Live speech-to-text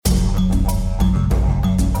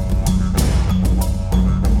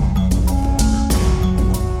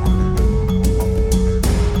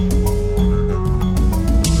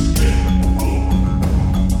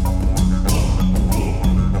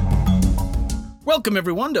Welcome,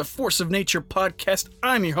 everyone, to Force of Nature Podcast.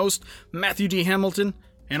 I'm your host, Matthew D. Hamilton,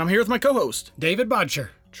 and I'm here with my co-host, David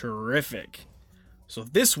Bodger. Terrific. So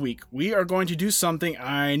this week, we are going to do something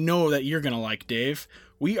I know that you're going to like, Dave.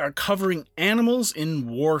 We are covering animals in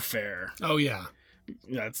warfare. Oh, yeah.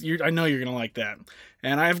 I know you're going to like that.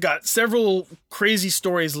 And I've got several crazy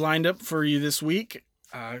stories lined up for you this week.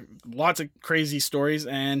 Lots of crazy stories.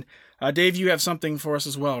 And Dave, you have something for us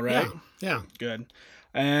as well, right? Yeah. Good.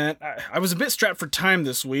 And I was a bit strapped for time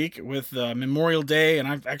this week with Memorial Day, and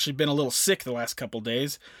I've actually been a little sick the last couple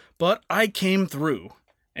days. But I came through,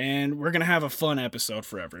 and we're going to have a fun episode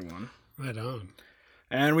for everyone. Right on.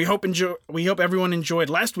 And we hope everyone enjoyed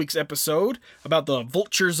last week's episode about the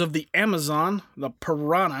vultures of the Amazon, the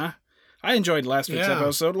piranha. I enjoyed last week's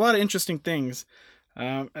episode. A lot of interesting things.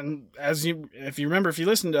 And if you remember, if you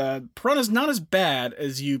listened, piranha's not as bad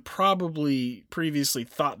as you probably previously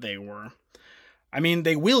thought they were. I mean,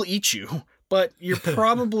 they will eat you, but you're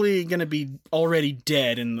probably going to be already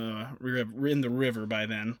dead in the river by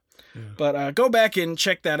then. Yeah. But go back and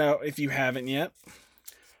check that out if you haven't yet.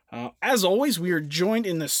 As always, we are joined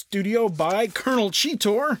in the studio by Colonel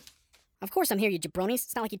Cheetor. Of course I'm here, you jabronis.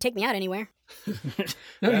 It's not like you take me out anywhere.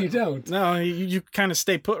 No, you don't. No, you kind of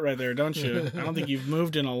stay put right there, don't you? I don't think you've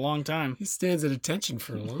moved in a long time. He stands at attention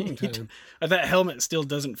for a long time. That helmet still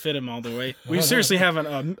doesn't fit him all the way. We seriously have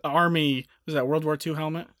an Army, was that World War II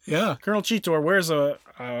helmet? Yeah. Colonel Cheetor wears a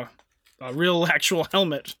real actual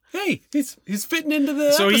helmet. Hey, he's fitting into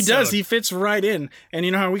the So episode. he does. He fits right in. And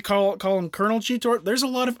you know how we call him Colonel Cheetor? There's a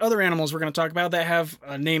lot of other animals we're going to talk about that have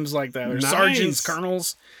names like that. There's sergeants,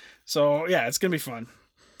 colonels. So yeah, it's going to be fun.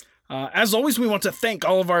 As always, we want to thank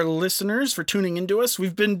all of our listeners for tuning into us.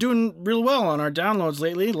 We've been doing real well on our downloads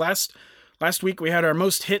lately. Last week we had our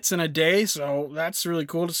most hits in a day, so that's really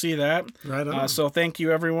cool to see that. Right on. So thank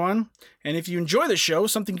you, everyone. And if you enjoy the show,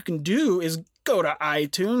 something you can do is go to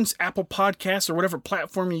iTunes, Apple Podcasts, or whatever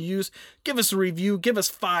platform you use. Give us a review. Give us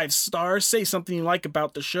 5 stars. Say something you like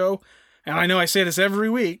about the show. And I know I say this every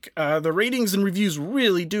week. The ratings and reviews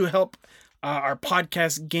really do help our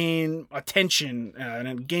podcast gain attention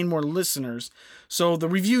and gain more listeners. So the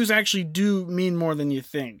reviews actually do mean more than you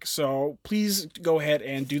think. So please go ahead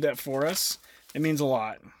and do that for us. It means a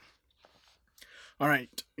lot. All right.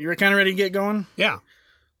 You're kind of ready to get going? Yeah.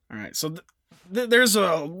 All right. So there's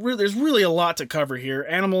really a lot to cover here.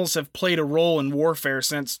 Animals have played a role in warfare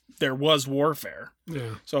since there was warfare.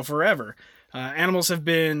 Yeah. So forever. Animals have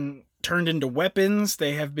been turned into weapons.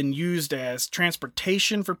 They have been used as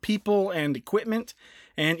transportation for people and equipment,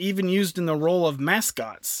 and even used in the role of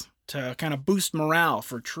mascots to kind of boost morale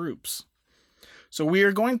for troops. So what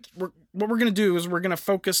we're going to do is we're going to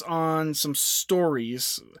focus on some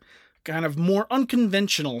stories, kind of more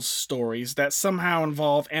unconventional stories that somehow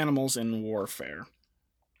involve animals in warfare.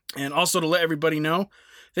 And also to let everybody know,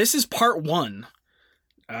 this is part 1.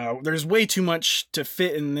 There's way too much to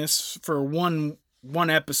fit in this for one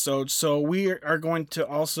episode, so we are going to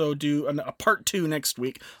also do a part 2 next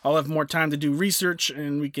week. I'll have more time to do research,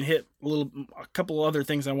 and we can hit a couple other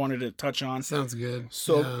things I wanted to touch on. Sounds good.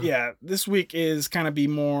 So yeah, this week is kind of be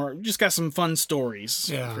more, just got some fun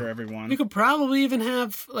stories for everyone. You could probably even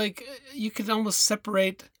have, you could almost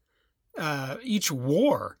separate each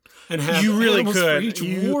war and have you really animals could for each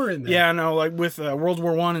war in there. Yeah, no, like with World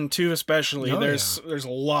War I and II especially, there's a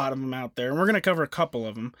lot of them out there, and we're going to cover a couple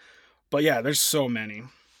of them. But yeah, there's so many.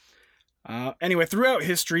 Anyway, throughout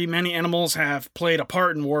history, many animals have played a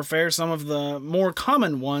part in warfare. Some of the more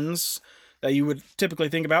common ones that you would typically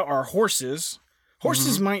think about are horses.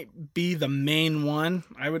 Horses might be the main one,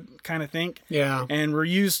 I would kind of think. Yeah. And they were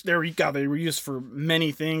used for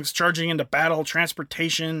many things, charging into battle,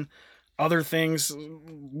 transportation, other things,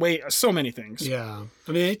 so many things. Yeah.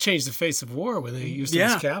 I mean, they changed the face of war when they used them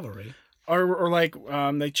as cavalry. Or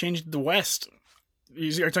they changed the West.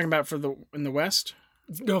 You're talking about in the West?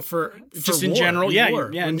 No, for just in war, general. in Yeah, war.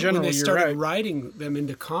 in general, when they you're started right. riding them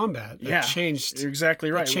into combat, that changed. You're exactly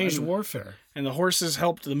right. It changed warfare. And the horses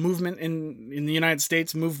helped the movement in the United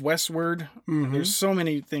States move westward. There's so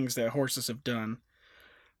many things that horses have done.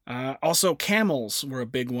 Also, camels were a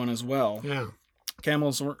big one as well. Yeah,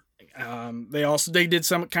 camels were. They did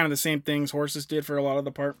some kind of the same things horses did for a lot of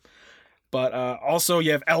the part. But also,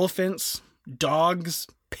 you have elephants, dogs,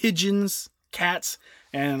 pigeons, cats,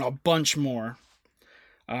 and a bunch more.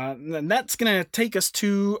 And that's going to take us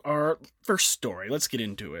to our first story. Let's get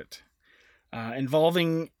into it.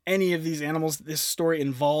 Involving any of these animals, this story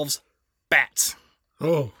involves bats.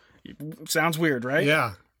 Oh. Sounds weird, right?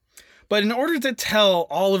 Yeah. But in order to tell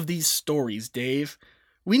all of these stories, Dave,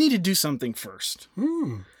 we need to do something first.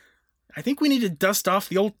 I think we need to dust off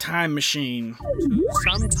the old time machine.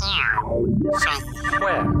 Sometime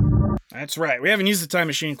somewhere. That's right. We haven't used the time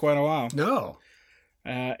machine in quite a while. No.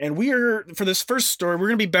 And for this first story, we're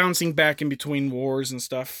going to be bouncing back in between wars and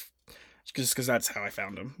stuff, just because that's how I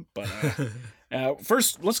found them. But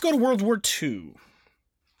first, let's go to World War II.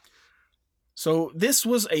 So this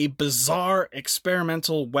was a bizarre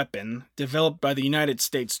experimental weapon developed by the United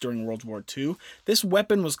States during World War II. This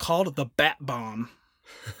weapon was called the Bat Bomb.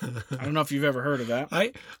 I don't know if you've ever heard of that.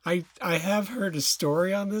 I have heard a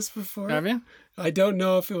story on this before. Have you? I don't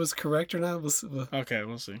know if it was correct or not. Okay,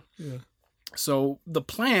 we'll see. Yeah. So the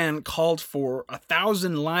plan called for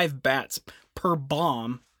 1,000 live bats per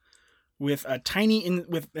bomb, with a tiny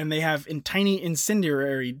and they have tiny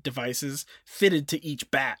incendiary devices fitted to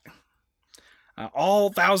each bat. All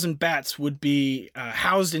 1,000 bats would be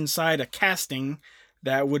housed inside a casting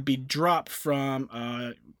that would be dropped from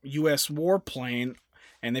a U.S. warplane,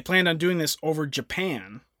 and they planned on doing this over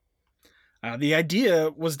Japan. The idea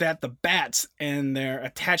was that the bats and their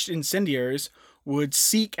attached incendiaries would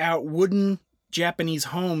seek out wooden Japanese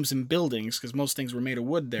homes and buildings, because most things were made of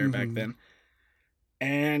wood there back then.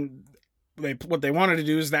 And what they wanted to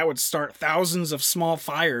do is that would start thousands of small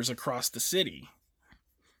fires across the city.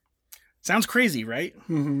 Sounds crazy, right?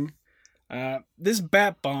 Mm-hmm. This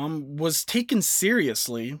bat bomb was taken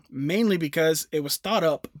seriously, mainly because it was thought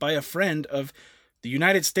up by a friend of the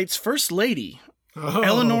United States First Lady,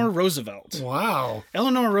 Eleanor Roosevelt. Wow.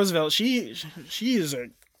 Eleanor Roosevelt, she is a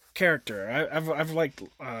character. I've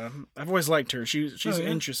always liked her. She's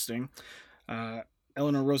interesting.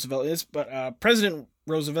 Eleanor Roosevelt is, but President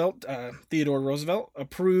Roosevelt, Theodore Roosevelt,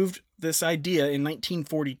 approved this idea in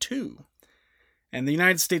 1942. And the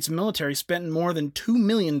United States military spent more than $2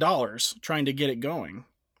 million trying to get it going.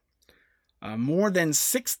 More than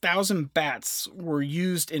 6,000 bats were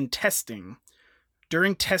used in testing.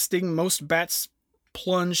 During testing, most bats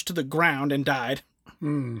plunged to the ground and died,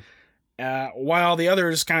 while the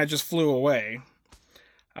others kind of just flew away.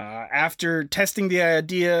 After testing the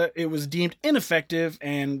idea, it was deemed ineffective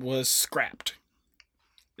and was scrapped.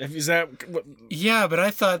 Is that what? Yeah, but I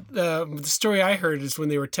thought the story I heard is when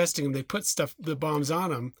they were testing them, they put the bombs on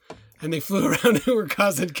them, and they flew around and were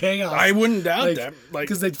causing chaos. I wouldn't doubt that,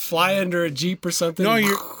 because they'd fly under a Jeep or something. No,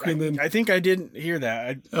 then I think I didn't hear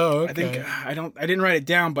that. Okay. I didn't write it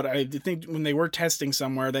down, but I think when they were testing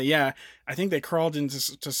somewhere I think they crawled into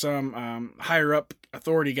some higher up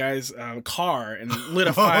authority guy's car and lit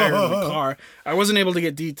a fire in the car. I wasn't able to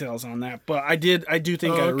get details on that, but I do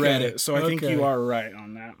think I read it, so I think you are right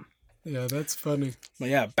on that. Yeah, that's funny. But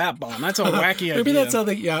yeah, bat bomb. That's a wacky idea. Maybe that's how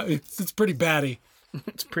it's pretty batty.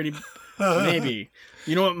 It's pretty, maybe.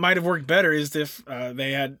 You know what might have worked better is if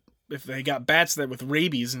they got bats with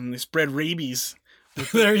rabies and they spread rabies.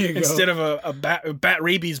 There you go. Instead of a bat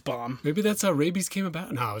rabies bomb. Maybe that's how rabies came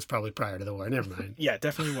about. No, it was probably prior to the war. Never mind. Yeah, it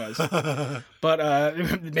definitely was. But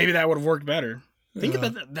maybe that would have worked better. Think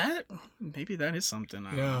about that. Maybe that is something.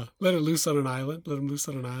 Yeah. Let it loose on an island. Let them loose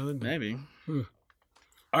on an island. Maybe.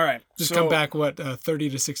 All right. Just come back, 30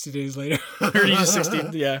 to 60 days later? 30 to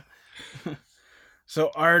 60, yeah.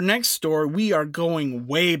 So our next story, we are going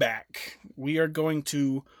way back. We are going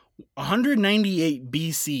to 198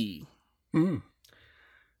 BC.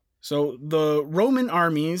 So the Roman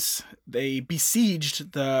armies, they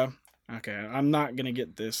besieged okay, I'm not going to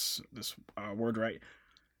get this word right.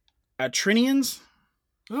 Atrinians?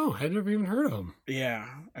 Oh, I'd never even heard of them. Yeah,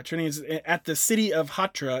 Atrinians at the city of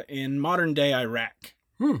Hatra in modern-day Iraq.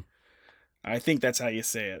 I think that's how you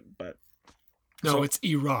say it, but... No, it's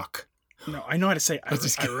Iraq. No, I know how to say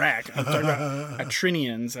Iraq. I'm talking about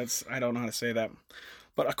Atrinians. I don't know how to say that.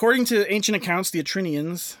 But according to ancient accounts, the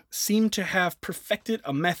Atrinians seem to have perfected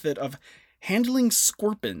a method of handling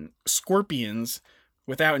scorpions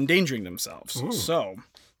without endangering themselves. Ooh. So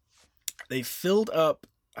they filled up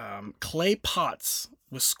clay pots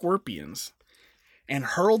with scorpions and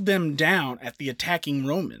hurled them down at the attacking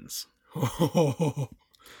Romans.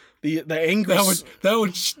 The angry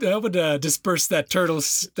that would disperse that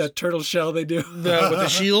turtle shell they do with the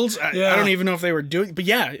shields. I don't even know if they were doing, but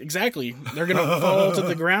yeah, exactly. They're gonna fall to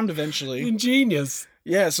the ground eventually. Ingenious.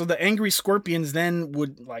 Yeah, so the angry scorpions then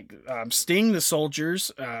would sting the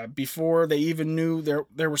soldiers before they even knew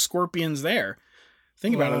there were scorpions there.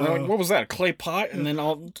 Think about it. Like, what was that? A clay pot, and then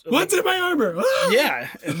what's in my armor? Yeah,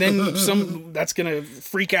 and then that's gonna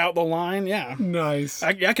freak out the line. Yeah, nice.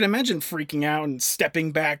 I can imagine freaking out and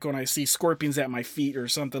stepping back when I see scorpions at my feet or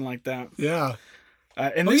something like that. Yeah.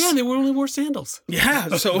 And they only wore sandals. Yeah,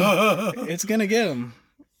 so it's gonna get them.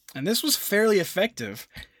 And this was fairly effective,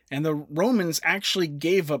 and the Romans actually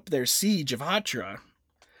gave up their siege of Hatra.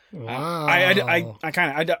 Wow.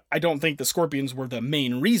 I don't think the scorpions were the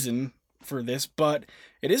main reason for this, but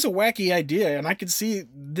it is a wacky idea, and I could see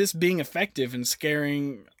this being effective in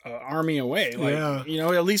scaring army away. Like,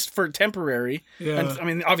 at least for temporary. Yeah. And, I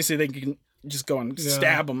mean, obviously they can just go and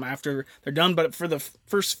stab them after they're done, but for the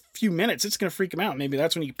first few minutes, it's going to freak them out. Maybe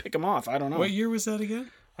that's when you pick them off. I don't know. What year was that again?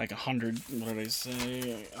 Like 100, what did I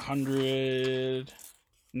say?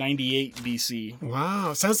 198 BC.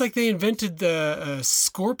 Wow. Sounds like they invented the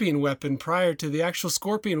scorpion weapon prior to the actual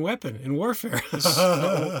scorpion weapon in warfare.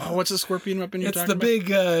 What's the scorpion weapon you're It's talking the about?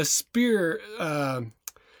 big spear.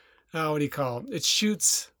 What do you call it? It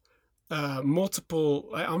shoots multiple,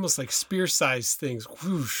 almost like spear-sized things.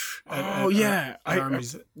 Whoosh. Was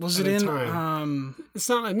it in? It's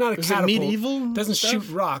not a Was catapult. it medieval? It doesn't stuff? shoot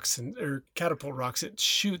rocks or catapult rocks. It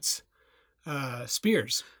shoots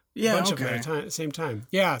spears. Yeah, A bunch okay. of them at the same time.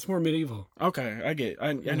 Yeah, it's more medieval. Okay,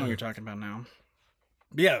 I know what you're talking about now.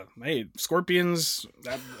 But yeah, hey, scorpions,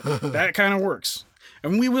 that kind of works.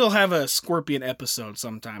 And we will have a scorpion episode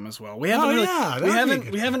sometime as well. We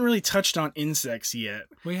haven't we haven't really touched on insects yet.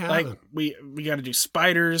 We haven't. Like we got to do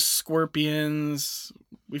spiders, scorpions.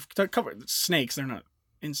 We've covered snakes. They're not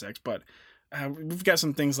insects, but we've got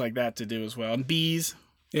some things like that to do as well. And bees.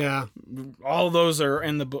 Yeah. All those are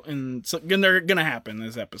so they're gonna happen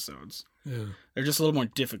as episodes. Yeah. They're just a little more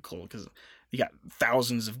difficult because you got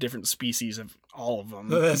thousands of different species of all of them.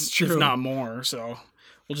 That's true. If not more. So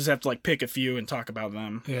we'll just have to pick a few and talk about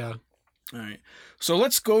them. Yeah. All right. So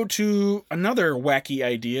let's go to another wacky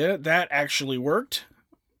idea that actually worked.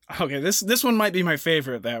 Okay, this one might be my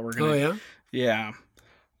favorite that we're gonna. Oh yeah. Yeah.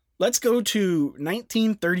 Let's go to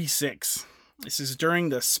 1936. This is during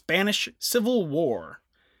the Spanish Civil War.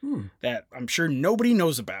 That I'm sure nobody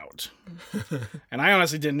knows about. And I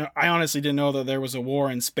honestly didn't know that there was a war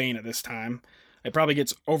in Spain at this time. It probably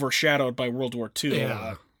gets overshadowed by World War II.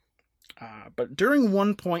 Yeah. But during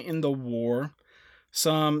one point in the war,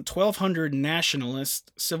 some 1,200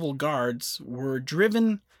 nationalist civil guards were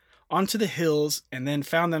driven onto the hills and then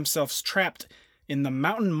found themselves trapped in the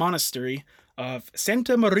mountain monastery of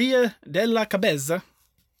Santa Maria de la Cabeza.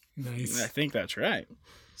 Nice. I think that's right.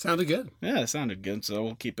 Sounded good. Yeah, it sounded good, so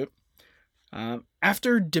we'll keep it.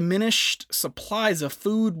 After diminished supplies of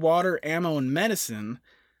food, water, ammo, and medicine,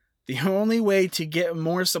 the only way to get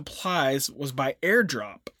more supplies was by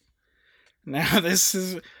airdrop. Now, this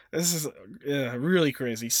is really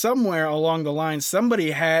crazy. Somewhere along the line, somebody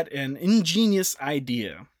had an ingenious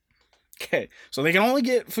idea. Okay, so they can only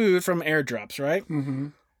get food from airdrops, right? Mm-hmm.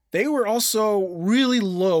 They were also really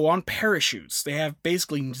low on parachutes. They have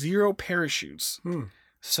basically 0 parachutes.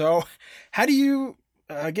 So, how do you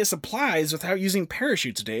get supplies without using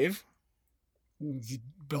parachutes, Dave?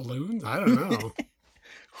 Balloons? I don't know.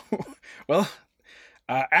 Well,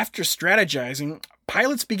 after strategizing,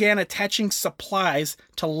 pilots began attaching supplies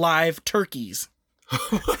to live turkeys.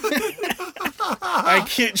 I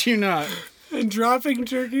kid you not. And dropping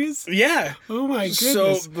turkeys? Yeah. Oh my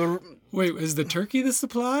goodness. So Wait, is the turkey the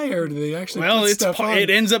supply, or do they actually well, put stuff on? it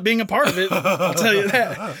ends up being a part of it. I'll tell you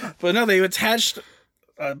that. But no, they attached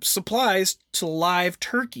supplies to live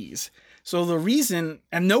turkeys. So the reason,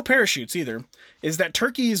 and no parachutes either, is that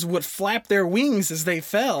turkeys would flap their wings as they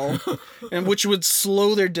fell, and which would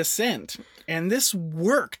slow their descent. And this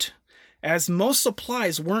worked, as most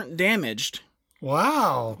supplies weren't damaged.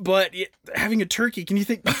 Wow. But having a turkey, can you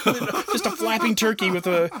think just a flapping turkey with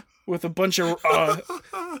a bunch of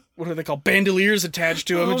what are they called, bandoliers attached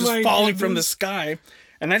to him, and just falling from the sky?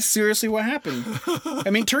 And that's seriously what happened.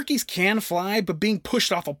 I mean, turkeys can fly, but being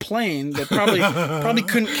pushed off a plane that probably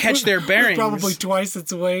couldn't catch their bearings. Probably twice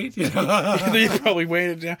its weight. You know? They probably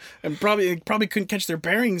weighted down and probably couldn't catch their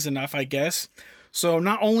bearings enough, I guess. So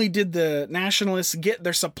not only did the nationalists get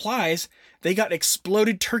their supplies, they got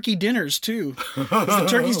exploded turkey dinners too. 'Cause the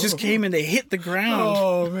turkeys just came and they hit the ground.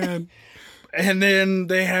 Oh man! And then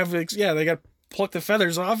they got to pluck the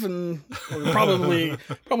feathers off, and probably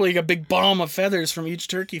a big bomb of feathers from each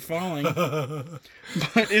turkey falling.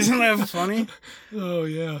 But isn't that funny? Oh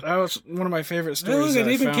yeah, That was one of my favorite hey, stories. look,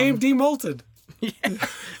 it even came demolted.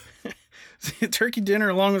 Turkey dinner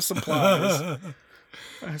along with supplies.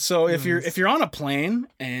 So if you're on a plane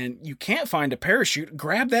and you can't find a parachute,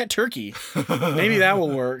 grab that turkey. Maybe that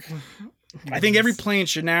will work. I think every plane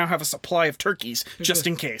should now have a supply of turkeys, just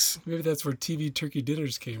in case. Maybe that's where TV turkey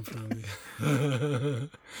dinners came from.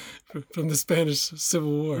 From the Spanish Civil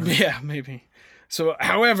War. Yeah, maybe. So,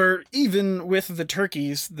 however, even with the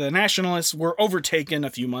turkeys, the nationalists were overtaken a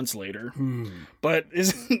few months later. But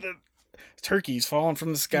isn't the turkeys falling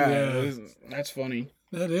from the sky? Yeah. That's funny.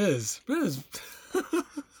 That is.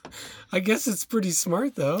 I guess it's pretty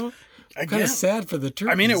smart, though. I Kind of guess. sad for the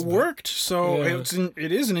turkeys. I mean, it but- worked, so Yeah.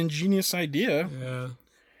 it is an ingenious idea. Yeah.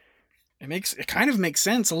 It kind of makes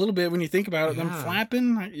sense a little bit when you think about it. Them Yeah.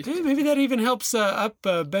 flapping. Yeah, maybe that even helps up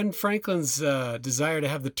Ben Franklin's desire to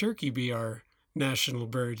have the turkey be our national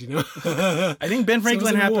bird, you know? I think Ben So it was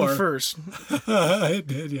Franklin a happened war. first, It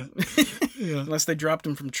did, yeah. Yeah. unless they dropped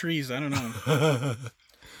him from trees. I don't know.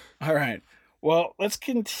 All right. Well, let's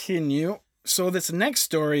continue. So this next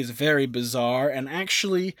story is very bizarre and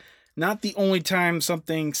actually not the only time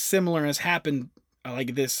something similar has happened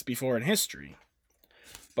like this before in history.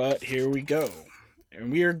 But here we go. And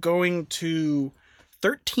we are going to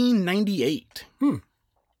 1398.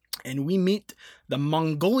 And we meet the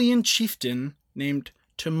Mongolian chieftain named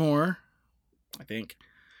Timur, I think,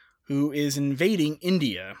 who is invading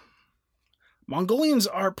India. Mongolians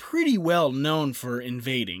are pretty well known for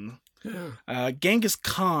invading. Yeah. Genghis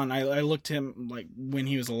Khan, I looked him like when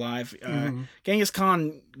he was alive. Mhm. Genghis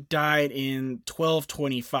Khan died in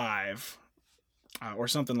 1225 or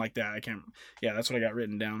something like that. I can't. Yeah, that's what I got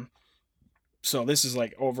written down. So this is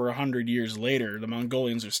like over 100 years later. The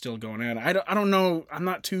Mongolians are still going at it. I don't know.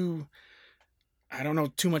 I don't know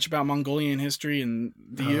too much about Mongolian history. And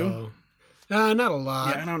do you? Not a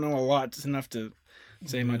lot. Yeah, I don't know a lot. It's enough to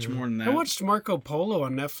say much more than that. I watched Marco Polo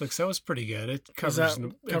on Netflix. That was pretty good. It covers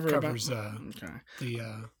Okay.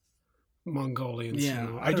 the Mongolians. Yeah, you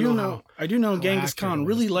know. I don't do know. I do know how Genghis accurate Khan it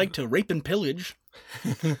really was, liked to rape and pillage.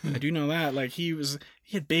 I do know that. Like he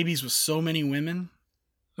had babies with so many women.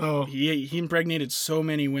 Oh, He impregnated so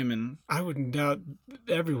many women. I wouldn't doubt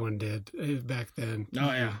everyone did back then.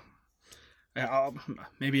 Oh yeah.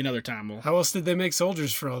 Maybe another time How else did they make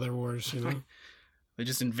soldiers for all their wars? You know, they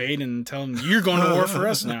just invade and tell them you're going to war for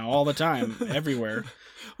us now all the time, everywhere.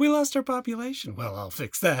 we lost our population. Well, I'll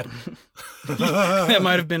fix that. That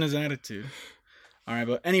might have been his attitude. All right,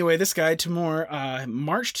 but anyway, this guy Timur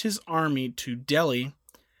marched his army to Delhi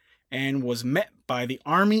and was met by the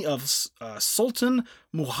army of Sultan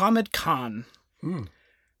Muhammad Khan,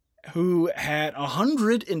 who had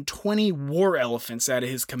 120 war elephants at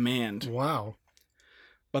his command. Wow.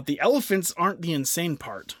 But the elephants aren't the insane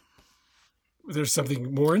part. There's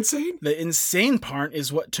something more insane? The insane part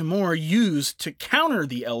is what Timur used to counter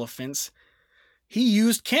the elephants. He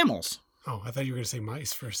used camels. Oh, I thought you were going to say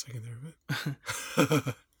mice for a second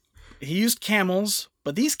there. He used camels,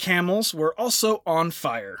 but these camels were also on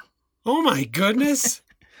fire. Oh my goodness.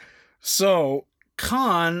 So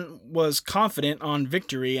Khan was confident on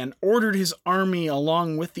victory and ordered his army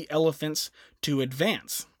along with the elephants to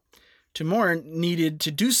advance. Timur needed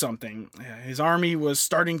to do something. His army was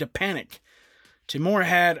starting to panic. Timur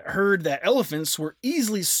had heard that elephants were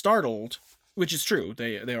easily startled, which is true.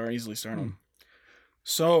 They are easily startled.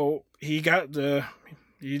 So he got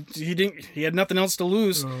he had nothing else to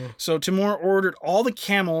lose. So Timur ordered all the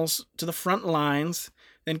camels to the front lines,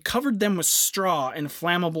 then covered them with straw and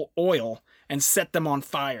flammable oil and set them on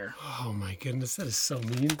fire. Oh my goodness, that is so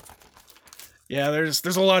mean. Yeah, there's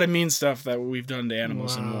a lot of mean stuff that we've done to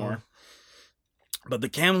animals in war. But the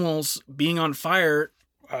camels being on fire,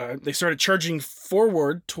 they started charging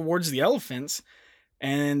forward towards the elephants,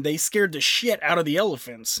 and they scared the shit out of the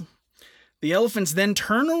elephants. The elephants then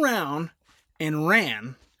turned around and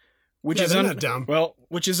ran, which they're not dumb. Well,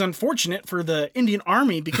 which is unfortunate for the Indian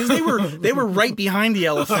army because they were right behind the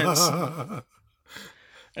elephants.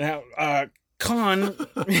 Now,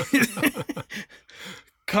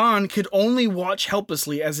 Khan could only watch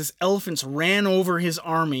helplessly as his elephants ran over his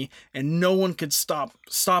army, and no one could stop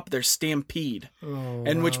their stampede,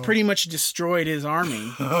 which pretty much destroyed his army.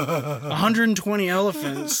 120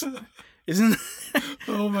 elephants, isn't?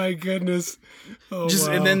 Oh my goodness! Oh,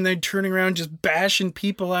 And then they're turning around, just bashing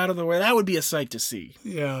people out of the way. That would be a sight to see.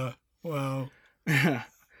 Yeah. Wow.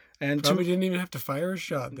 And Probably didn't even have to fire a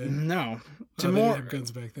shot then. No, They didn't have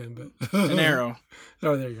guns back then, but an arrow.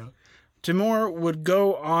 Oh, there you go. Timur would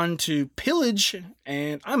go on to pillage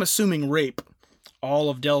and I'm assuming rape all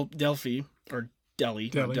of Delhi.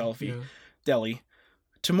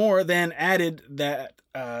 Timur then added that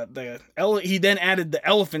he then added the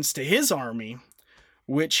elephants to his army,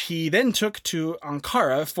 which he then took to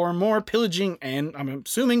Ankara for more pillaging and I'm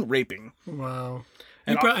assuming raping. Wow.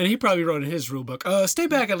 And he probably wrote in his rule book, stay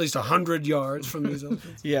back at least 100 yards from these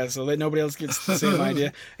elephants. Yeah, so that nobody else gets the same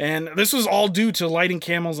idea. And this was all due to lighting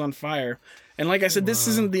camels on fire. And like I said, this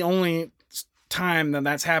isn't the only time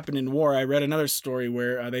that's happened in war. I read another story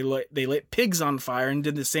where they lit pigs on fire and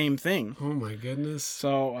did the same thing. Oh my goodness.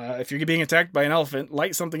 So if you're being attacked by an elephant,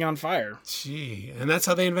 light something on fire. Gee, and that's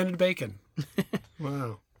how they invented bacon.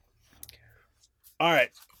 Wow. All right.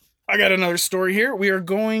 I got another story here. We are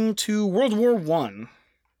going to World War I.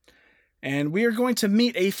 And we are going to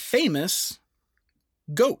meet a famous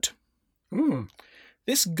goat.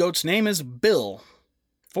 This goat's name is Bill.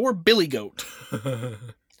 for Billy Goat.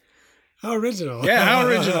 How original. Yeah, how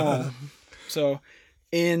original. So,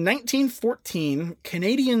 in 1914,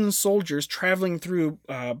 Canadian soldiers traveling through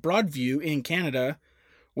Broadview in Canada,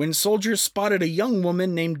 when soldiers spotted a young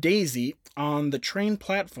woman named Daisy on the train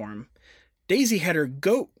platform. Daisy had her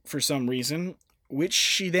goat for some reason, which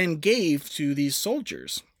she then gave to these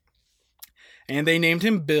soldiers. And they named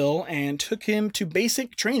him Bill and took him to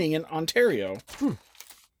basic training in Ontario.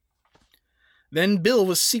 Then Bill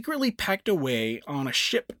was secretly packed away on a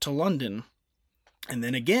ship to London, and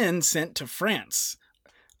then again sent to France,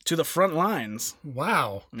 to the front lines.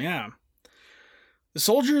 Wow. Yeah. The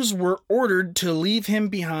soldiers were ordered to leave him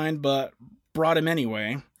behind, but brought him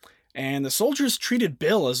anyway. And the soldiers treated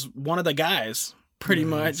Bill as one of the guys, pretty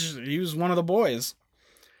much. He was one of the boys.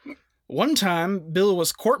 One time, Bill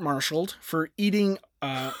was court-martialed for eating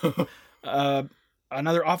another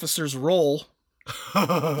officer's roll.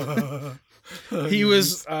 He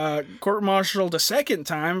was court-martialed a second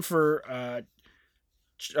time for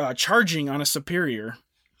charging on a superior.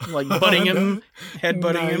 Like butting him,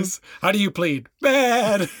 headbutting him. How do you plead?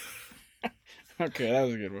 Bad. Okay, that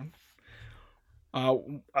was a good one.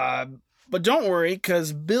 But don't worry,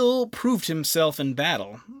 because Bill proved himself in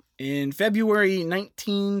battle. In February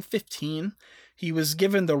 1915, he was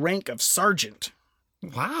given the rank of sergeant.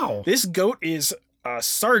 Wow. This goat is a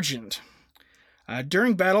sergeant.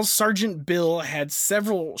 During battles, Sergeant Bill had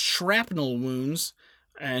several shrapnel wounds,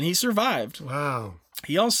 and he survived. Wow.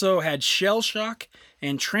 He also had shell shock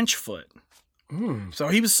and trench foot. So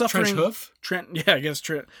he was suffering. Trench hoof? Yeah, I guess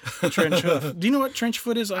trench hoof. Do you know what trench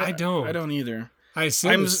foot is? I don't. I don't either. I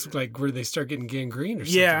assume it's like where they start getting gangrene or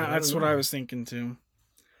something. Yeah, that's what I was thinking too.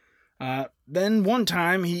 Then one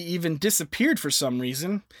time he even disappeared for some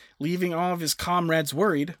reason, leaving all of his comrades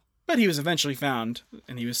worried, but he was eventually found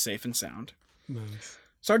and he was safe and sound. Nice.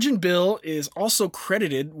 Sergeant Bill is also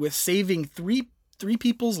credited with saving three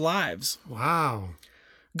people's lives. Wow.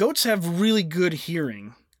 Goats have really good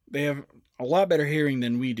hearing. They have a lot better hearing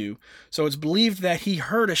than we do. So it's believed that he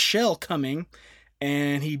heard a shell coming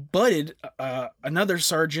and he butted another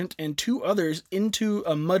sergeant and two others into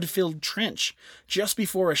a mud-filled trench just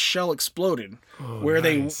before a shell exploded, right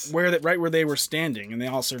where they were standing, and they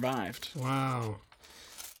all survived. Wow.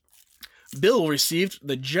 Bill received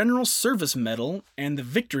the General Service Medal and the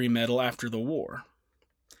Victory Medal after the war.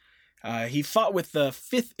 He fought with the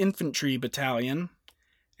 5th Infantry Battalion,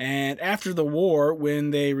 and after the war,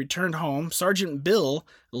 when they returned home, Sergeant Bill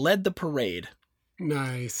led the parade.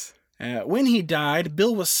 Nice. When he died,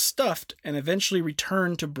 Bill was stuffed and eventually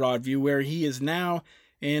returned to Broadview, where he is now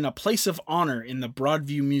in a place of honor in the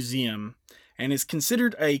Broadview Museum and is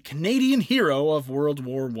considered a Canadian hero of World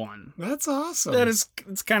War I. That's awesome.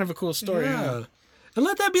 It's kind of a cool story. Yeah. Huh? And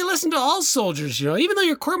let that be a lesson to all soldiers, even though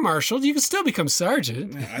you're court-martialed, you can still become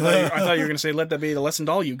sergeant. I thought you were going to say, let that be the lesson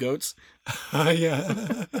to all you goats.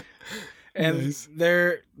 Yeah. And nice.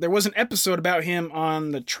 there was an episode about him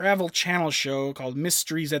on the Travel Channel show called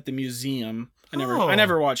Mysteries at the Museum. I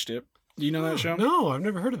never watched it. Do you know that show? No, I've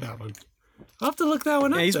never heard of that one. I'll have to look that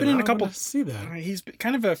one up. Yeah, he's then. been in a I couple. wanna see that. He's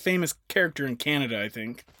kind of a famous character in Canada, I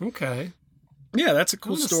think. Okay. Yeah, that's a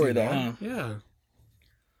cool I wanna story, see though. that. Huh? Yeah.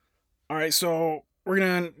 All right, so we're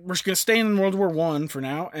gonna stay in World War I for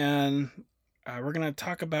now, and we're gonna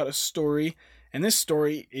talk about a story, and this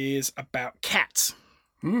story is about cats.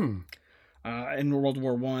 In World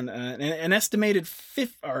War I, an estimated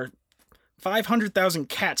 500,000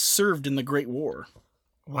 cats served in the Great War.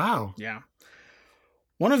 Wow. Yeah.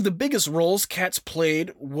 One of the biggest roles cats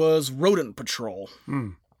played was rodent patrol.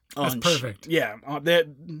 That's perfect.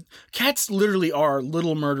 Cats literally are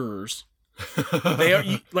little murderers. They are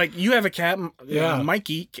like you have a cat,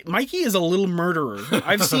 Mikey. Mikey is a little murderer.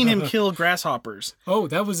 I've seen him kill grasshoppers. Oh,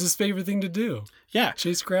 that was his favorite thing to do. Yeah,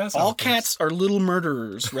 chase grasshoppers. All cats are little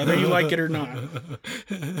murderers, whether you like it or not.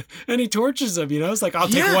 And he tortures them. It's like I'll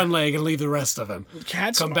take one leg and leave the rest of him.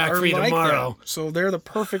 Cats come back for you like tomorrow. That. So they're the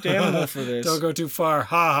perfect animal for this. Don't go too far.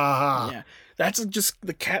 Ha ha ha. Yeah, that's just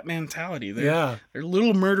the cat mentality. They're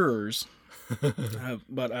little murderers.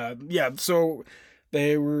 So.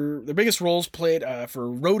 Their biggest roles played for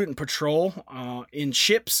rodent patrol in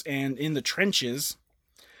ships and in the trenches.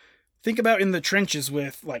 Think about in the trenches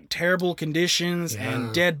with like terrible conditions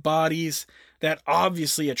and dead bodies. That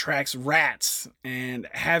obviously attracts rats, and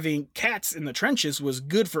having cats in the trenches was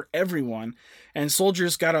good for everyone. And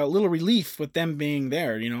soldiers got a little relief with them being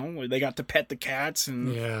there. They got to pet the cats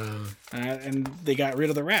and they got rid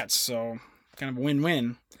of the rats. So kind of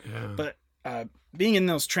win-win. Yeah. But being in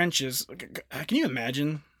those trenches, can you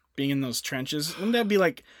imagine being in those trenches? Wouldn't that be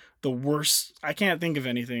like the worst? I can't think of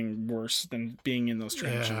anything worse than being in those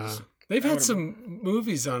trenches. Yeah. They've That had would've some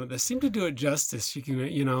movies on it that seem to do it justice.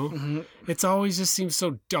 It's always just seems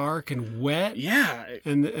so dark and wet. Yeah,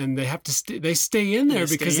 And they have to they stay in there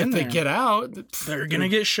They because stay if in they there. get out, they're gonna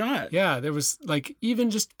get shot. Yeah, there was like even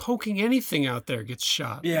just poking anything out there gets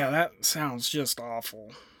shot. Yeah, that sounds just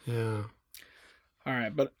awful. Yeah. All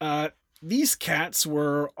right, but these cats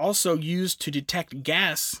were also used to detect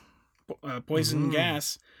gas, poison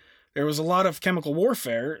gas. There was a lot of chemical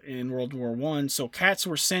warfare in World War I, so cats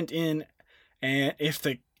were sent in, and if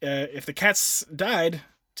the cats died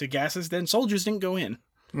to gases, then soldiers didn't go in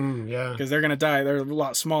Yeah. because they're gonna die. They're a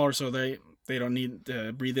lot smaller, so they don't need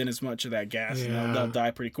to breathe in as much of that gas. Yeah. And they'll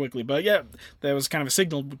die pretty quickly. But yeah, that was kind of a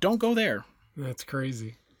signal: don't go there. That's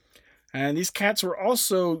crazy. And these cats were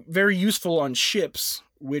also very useful on ships,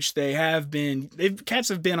 which they have been. Cats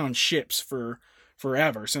have been on ships for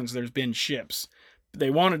forever since there's been ships. They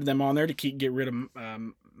wanted them on there to get rid of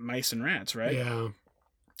mice and rats, right? Yeah.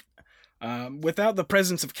 Without the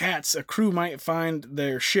presence of cats, a crew might find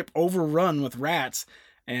their ship overrun with rats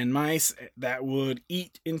and mice that would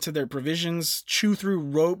eat into their provisions, chew through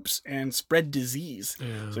ropes, and spread disease.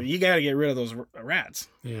 Yeah. So you got to get rid of those rats.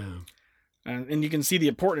 Yeah. And you can see the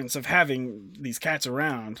importance of having these cats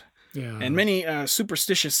around. Yeah. And many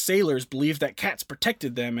superstitious sailors believed that cats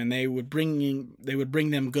protected them, and they would bring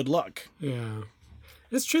them good luck. Yeah.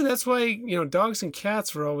 It's true. That's why, dogs and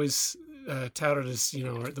cats were always touted as,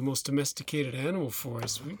 the most domesticated animal for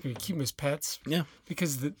us. We keep them as pets. Yeah.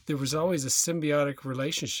 Because there was always a symbiotic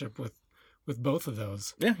relationship with both of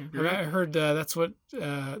those. Yeah. I heard that's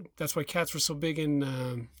why cats were so big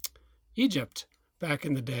in Egypt back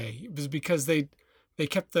in the day. It was because they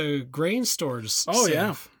kept the grain stores Oh,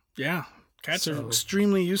 safe. yeah. Cats are So-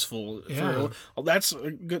 extremely useful. Yeah. That's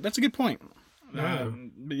a good point. Yeah.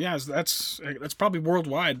 But yeah, that's probably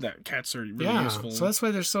worldwide that cats are really Yeah, useful. so that's why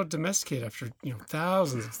they're so domesticated after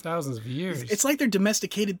thousands of years. It's like they're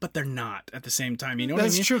domesticated, but they're not at the same time. You know what I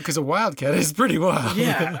That's mean? true because a wildcat is pretty wild.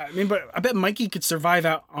 Yeah, I mean, but I bet Mikey could survive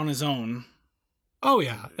out on his own. Oh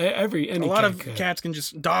yeah, any A lot cat of could. cats can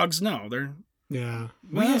just dogs. No, they're Yeah,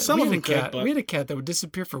 some of had them a cat. could, but- We had a cat that would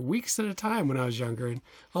disappear for weeks at a time when I was younger, and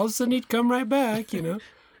all of a sudden he'd come right back.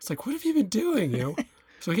 It's like, what have you been doing?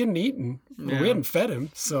 So he hadn't eaten. Well, Yeah. we hadn't fed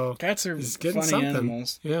him, so cats are he's getting funny something.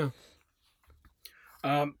 animals. Yeah.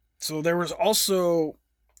 So there was also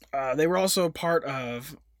they were also part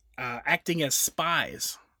of acting as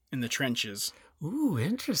spies in the trenches. Ooh,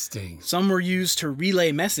 interesting. Some were used to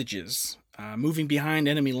relay messages, moving behind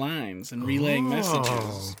enemy lines and relaying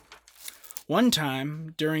messages. One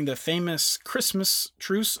time, during the famous Christmas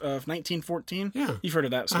truce of 1914, Yeah. you've heard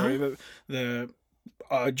of that story. The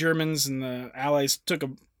Germans and the Allies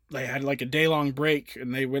they had like a day-long break,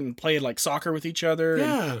 and they went and played like soccer with each other.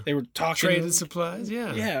 Yeah. And they were talking. Traded supplies.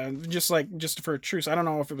 Yeah. Yeah, just for a truce. I don't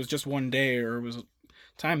know if it was just one day or it was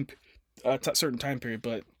a certain time period,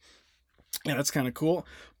 but yeah, that's kind of cool.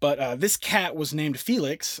 But this cat was named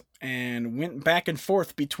Felix and went back and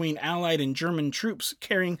forth between Allied and German troops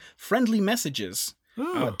carrying friendly messages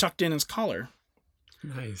Oh, tucked in his collar.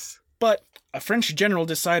 nice. But a French general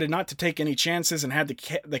decided not to take any chances and had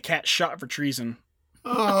the cat shot for treason.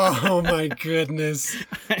 Oh my goodness.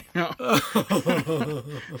 I know.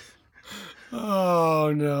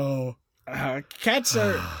 Oh no. Cats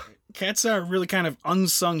are really kind of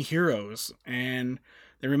unsung heroes, and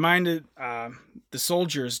they reminded the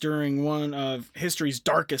soldiers during one of history's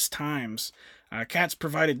darkest times. Cats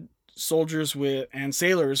provided soldiers and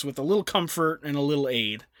sailors with a little comfort and a little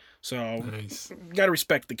aid. So, Nice. you gotta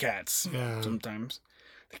respect the cats Yeah. sometimes.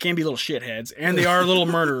 They can be little shitheads, and they are little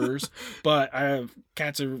murderers, but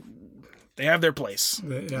cats they have their place.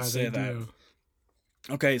 Yeah, Let's they say that. do.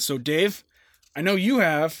 Okay, so Dave, I know you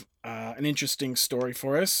have an interesting story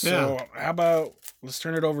for us. So how about let's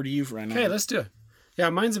turn it over to you right now. Hey, let's do it. Yeah,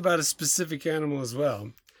 mine's about a specific animal as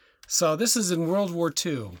well. So this is in World War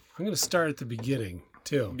II. I'm going to start at the beginning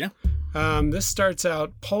too. Yeah. This starts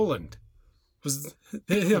out Poland.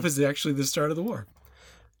 It was actually the start of the war.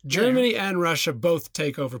 Germany and Russia both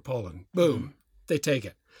take over Poland. Boom. They take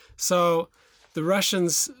it. So the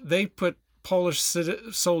Russians, they put Polish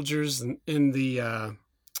soldiers in the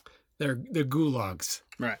their gulags.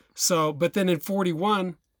 Right. So, but then in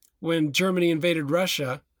 1941, when Germany invaded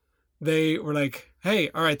Russia, they were like, "Hey,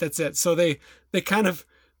 all right, that's it." So they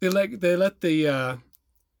let the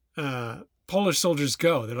Polish soldiers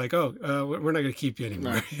go. They're like, "Oh, we're not going to keep you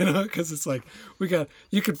anymore," Right. because it's like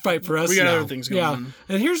you could fight for us. We got now. other things going on.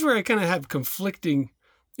 And here's where I kind of have conflicting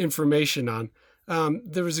information on.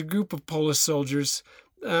 There was a group of Polish soldiers.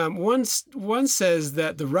 One says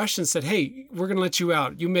that the Russians said, "Hey, we're going to let you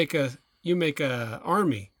out. You make a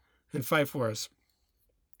army and fight for us."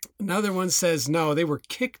 Another one says no, they were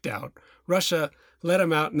kicked out. Russia let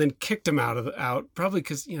them out and then kicked them out, probably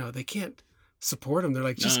because they can't support them. They're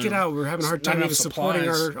like, just get out. We're having a hard time even supporting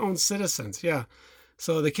our own citizens. Yeah,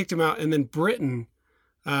 so they kicked them out, and then Britain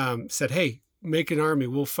said, "Hey, make an army.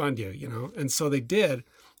 We'll fund you." And so they did,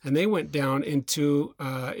 and they went down into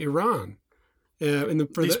Iran.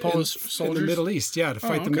 Polish soldiers in the Middle East, to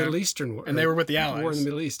fight the Middle Eastern war. And they were with the Allies. War in the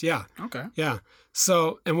Middle East, yeah. Okay. Yeah.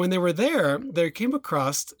 So, and when they were there, they came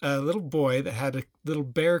across a little boy that had a little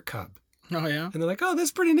bear cub. Oh, yeah? And they're like, oh,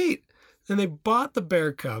 that's pretty neat. And they bought the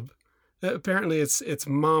bear cub. Apparently, its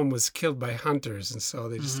mom was killed by hunters, and so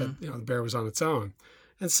they just said, the bear was on its own.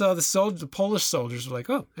 And so the Polish soldiers were like,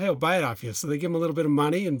 oh, hey, I'll buy it off you. So they give him a little bit of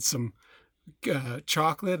money and some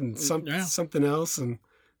chocolate and something else, and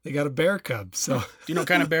they got a bear cub. So do you know what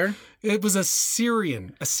kind of bear? It was a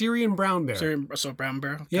Syrian brown bear. So brown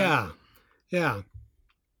bear? Okay. Yeah.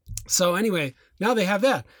 So anyway, now they have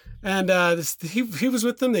that. And he was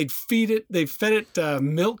with them. They fed it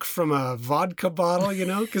milk from a vodka bottle,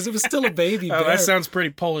 because it was still a baby bear. Oh, that sounds pretty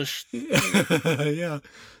Polish. Yeah.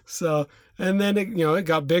 So, and then it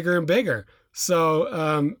got bigger and bigger.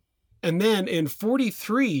 So, and then in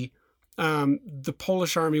 1943, the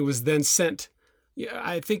Polish army was then sent. Yeah,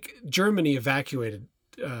 I think Germany evacuated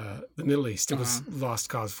the Middle East. It was lost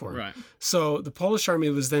cause for them. Right. So the Polish army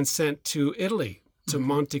was then sent to Italy, to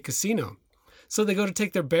Monte Cassino. So they go to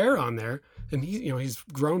take their bear on there, and he's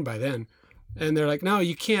grown by then. And they're like, no,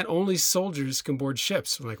 you can't. Only soldiers can board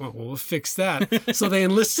ships. I'm like, well, we'll fix that. So they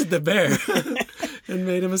enlisted the bear and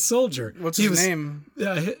made him a soldier. What's his name?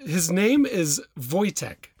 His name is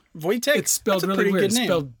Wojtek. Wojtek? It's spelled really weird. It's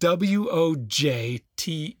spelled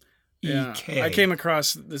Wojtek. Yeah. I came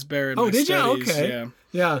across this bear in my studies. Did you? Okay.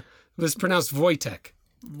 Yeah. It was pronounced Wojtek.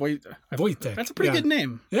 Wojtek. That's a pretty good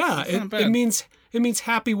name. Yeah. It means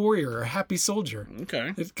happy warrior or happy soldier.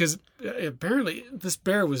 Okay. Because apparently this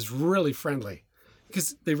bear was really friendly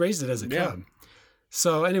because they raised it as a cub.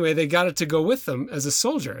 So anyway, they got it to go with them as a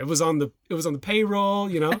soldier. It was on the payroll,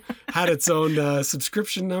 had its own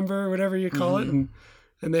subscription number, whatever you call it, and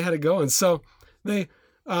they had it going. So they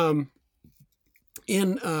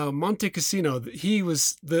in Monte Cassino, he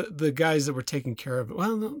was the guys that were taking care of it.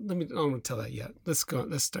 Well, no, I don't want to tell that yet. Let's start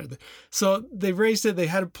there. So they raised it. They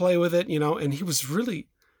had to play with it, and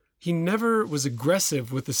he never was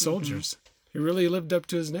aggressive with the soldiers. He really lived up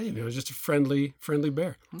to his name. He was just a friendly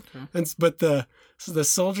bear. Okay. But the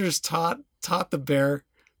soldiers taught the bear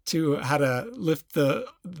to how to lift the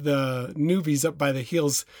newbies up by the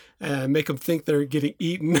heels and make them think they're getting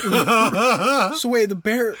eaten. So wait, the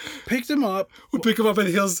bear picked him up. We pick him up by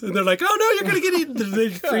the heels, and they're like, "Oh no, you're gonna get eaten!" They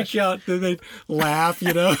freak out. Then they laugh,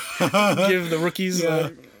 Give the rookies.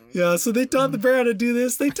 Yeah, so they taught the bear how to do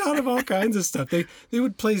this. They taught him all kinds of stuff. They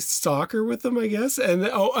would play soccer with him, I guess, and they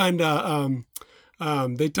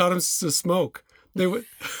taught him to smoke. They would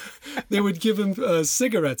give him lit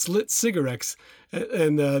cigarettes,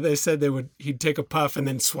 and they said he'd take a puff and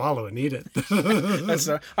then swallow and eat it.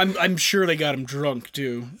 I'm sure they got him drunk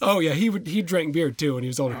too. Oh yeah, he drank beer too when he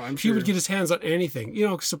was older. Oh, he would get his hands on anything.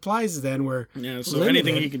 Supplies then were so limited.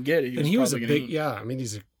 Anything he could get. He was a big eat. I mean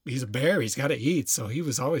he's a bear. He's got to eat, so he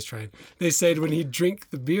was always trying. They said when he'd drink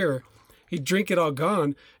the beer, he'd drink it all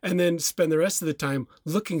gone, and then spend the rest of the time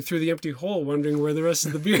looking through the empty hole, wondering where the rest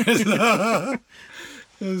of the beer is.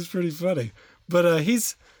 It was pretty funny. But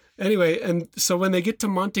anyway, and so when they get to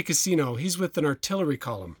Monte Cassino, he's with an artillery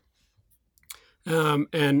column.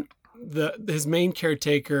 And his main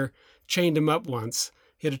caretaker chained him up once.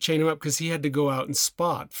 He had to chain him up because he had to go out and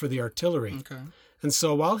spot for the artillery. Okay. And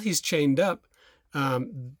so while he's chained up,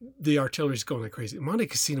 the artillery's going like crazy. Monte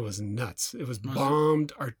Cassino was nuts. It was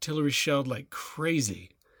bombed, artillery shelled like crazy.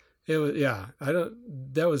 It was,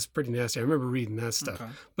 that was pretty nasty. I remember reading that stuff.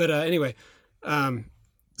 Okay. But anyway,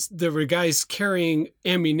 there were guys carrying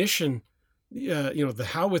ammunition, the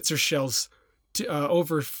howitzer shells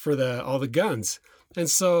over for all the guns. And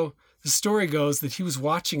so the story goes that he was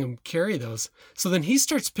watching them carry those. So then he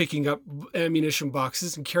starts picking up ammunition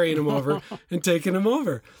boxes and carrying them over and taking them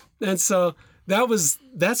over. And so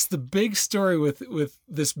that's the big story with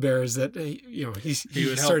this bear is that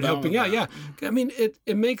he started helping out. Yeah, I mean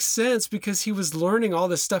it makes sense because he was learning all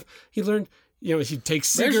this stuff. He learned he'd take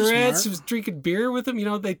cigarettes. He was drinking beer with them.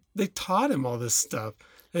 They taught him all this stuff,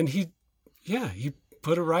 and he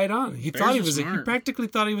put it right on. He practically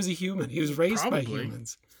thought he was a human. He was raised by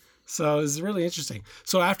humans, so it was really interesting.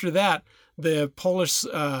 So after that, the Polish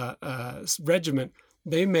regiment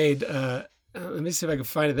they made. Let me see if I can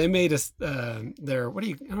find it. They made their I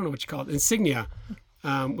don't know what you call it, insignia.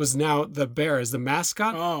 Was now the bear as the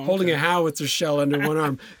mascot, holding a howitzer shell under one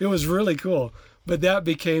arm. It was really cool. but that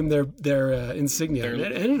became their insignia. And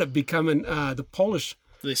it ended up becoming the Polish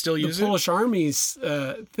Do they still use it? Polish Army's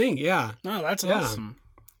thing. Yeah. Oh, that's Yeah. awesome.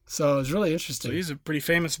 So it was really So interesting. he's a pretty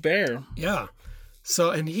famous bear. Yeah.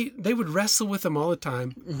 So and they would wrestle with him all the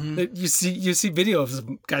time. Mm-hmm. You see video of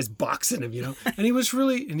some guys boxing him, and he was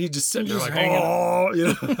really and he just sitting there Just like, hanging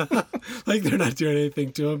oh, like they're not doing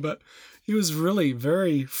anything to him, but he was really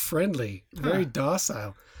very friendly, very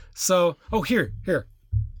docile. So here's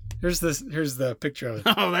the picture of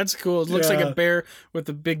it. Oh, that's cool. It looks like Yeah. a bear with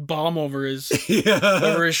a big bomb over his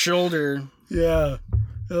Yeah, shoulder. yeah,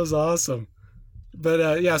 that was awesome.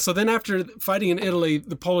 But so then after fighting in Italy,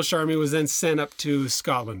 the Polish army was then sent up to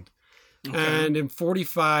Scotland. And in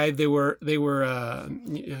 45, they were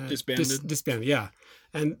Disbanded. disbanded, yeah.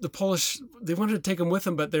 And the Polish, they wanted to take them with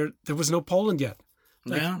them, but there was no Poland yet.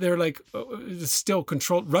 Yeah. They're like, it's still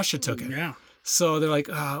controlled. Russia took it. Yeah. So they're like,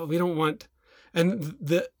 we don't want. And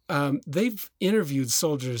they've interviewed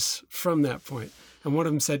soldiers from that point, and one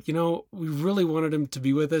of them said, we really wanted him to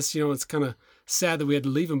be with us. It's kind of sad that we had to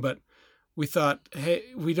leave him, but we thought, hey,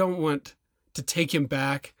 we don't want to take him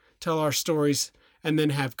back, tell our stories, and then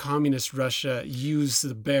have communist Russia use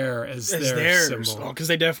the bear as their theirs. symbol. Oh, because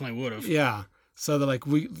they definitely would have. Yeah. So they're like,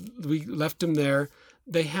 we left him there.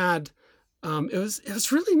 They had, it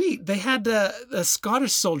was really neat. They had a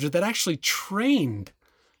Scottish soldier that actually trained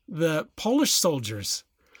the Polish soldiers.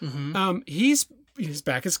 Mm-hmm. He's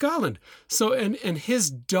back in Scotland. So and his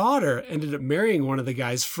daughter ended up marrying one of the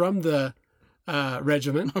guys from the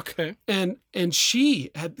regiment. Okay. And she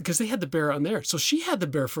had, because they had the bear on there, so she had the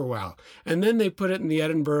bear for a while, and then they put it in the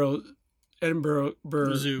Edinburgh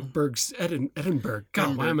Zoo. Edinburgh.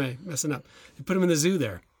 God, why am I messing up? They put him in the zoo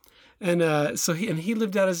there, and so he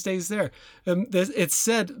lived out his days there. It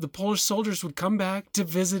said the Polish soldiers would come back to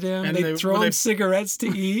visit him. And They'd throw him cigarettes to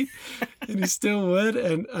eat, and he still would.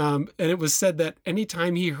 And it was said that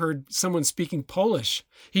anytime he heard someone speaking Polish,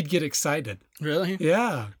 he'd get excited. Really?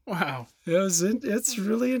 Yeah. Wow. It's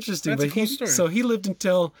really interesting. That's a But cool story. So he lived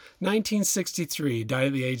until 1963, died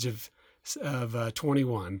at the age of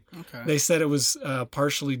 21. Okay. They said it was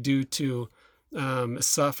partially due to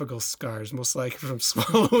esophageal scars, most likely from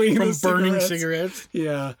swallowing From the burning cigarettes. cigarettes.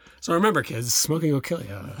 Yeah. So remember, kids, smoking will kill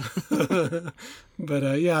you.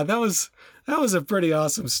 But yeah, that was a pretty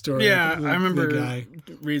awesome story. Yeah, The- I remember the guy.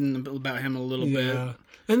 reading about him a little bit. Yeah.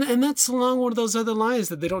 And that's along one of those other lines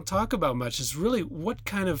that they don't talk about much, is really what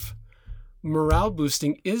kind of morale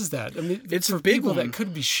boosting is that? I mean, It's for a big people one. that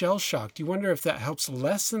could be shell shocked. You wonder if that helps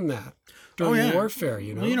lessen that during yeah. warfare,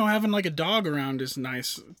 Well, having like a dog around is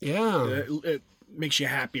nice. Yeah. It makes you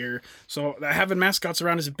happier. So having mascots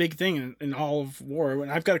around is a big thing in all of war.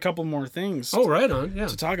 And I've got a couple more things Oh, right on. Yeah.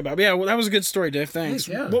 to talk about. But yeah, well, that was a good story, Dave. Thanks.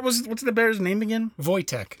 Thanks, yeah. What's the bear's name again?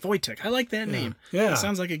 Wojtek. Wojtek. I like that name. Yeah. It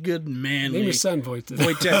sounds like a good manly. Name your son Wojtek.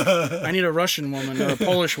 Wojtek. I need a Russian woman or a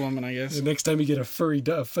Polish woman, I guess. The next time you get a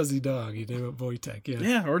fuzzy dog, you name it Wojtek. Yeah.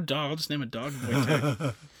 Yeah, or a dog. I'll just name a dog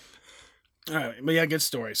Wojtek. All right, but yeah, good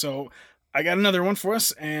story. So I got another one for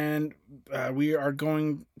us, and we are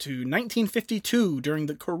going to 1952 during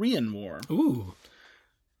the Korean War. Ooh.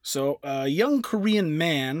 So a young Korean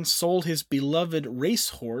man sold his beloved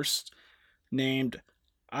racehorse named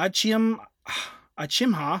Achimha,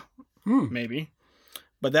 maybe,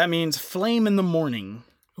 but that means flame in the morning.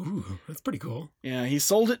 Ooh, that's pretty cool. Yeah, he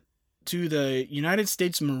sold it to the United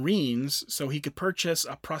States Marines so he could purchase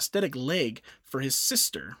a prosthetic leg for his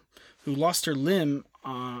sister, who lost her limb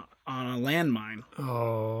on a landmine.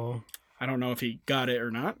 Oh, I don't know if he got it or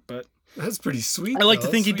not, but that's pretty sweet. I like though.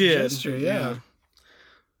 to think he That's a sweet did. gesture, yeah.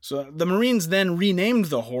 So the Marines then renamed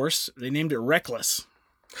the horse. They named it Reckless.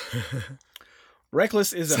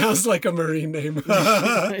 Reckless is a Sounds like a Marine name.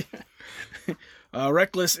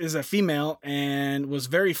 Reckless is a female and was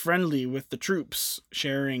very friendly with the troops,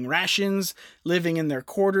 sharing rations, living in their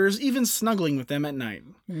quarters, even snuggling with them at night.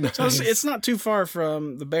 Nice. So it's not too far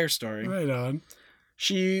from the bear story. Right on.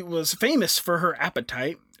 She was famous for her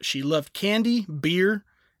appetite. She loved candy, beer,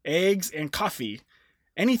 eggs, and coffee.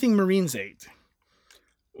 Anything Marines ate.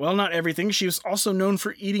 Well, not everything. She was also known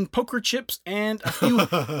for eating poker chips and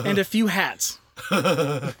a few hats.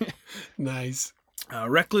 Nice.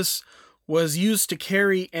 Reckless was used to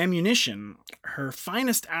carry ammunition. Her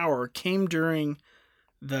finest hour came during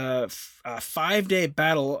the 5-day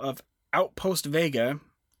Battle of Outpost Vega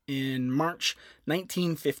in March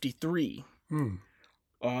 1953.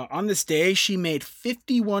 On this day, she made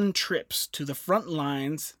 51 trips to the front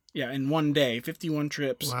lines. Yeah, in one day, 51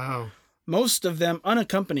 trips. Wow. Most of them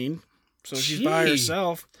unaccompanied, so she's by Gee.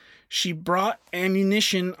 herself. She brought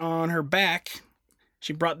ammunition on her back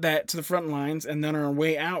She brought that to the front lines, and then on her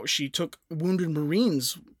way out, she took wounded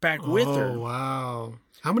Marines back with her. Oh, wow.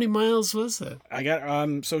 How many miles was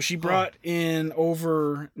that? So she brought in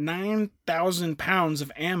over 9,000 pounds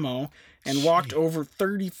of ammo and walked over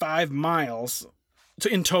 35 miles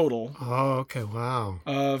in total. Oh, okay. Wow.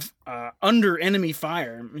 Of under enemy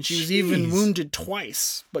fire. And she was even Jeez. wounded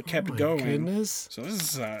twice, but kept Oh my going. goodness. So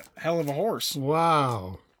this is a hell of a horse.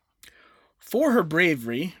 Wow. For her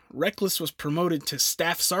bravery, Reckless was promoted to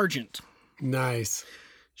staff sergeant. Nice.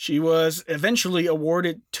 She was eventually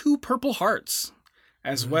awarded 2 Purple Hearts,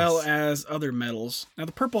 as well as other medals. Now,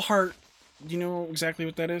 the Purple Heart, do you know exactly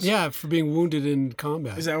what that is? Yeah, for being wounded in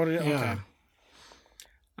combat. Is that what it is? Yeah.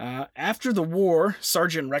 Okay. After the war,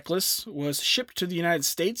 Sergeant Reckless was shipped to the United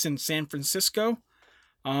States in San Francisco.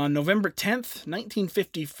 On November 10th,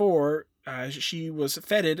 1954, she was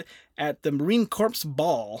feted at the Marine Corps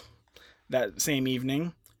Ball that same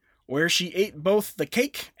evening, where she ate both the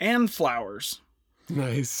cake and flowers.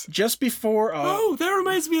 Nice. Just before... Oh, that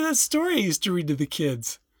reminds me of that story I used to read to the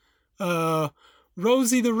kids.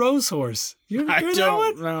 Rosie the Rose Horse. You ever hear that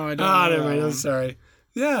one? No, I don't Ah, know never mind. that I'm one. sorry.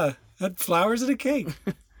 Yeah, had flowers and a cake.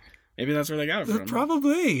 Maybe that's where they got it from.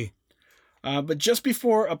 Probably. But just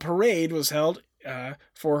before a parade was held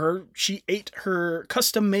for her, she ate her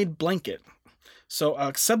custom-made blanket. So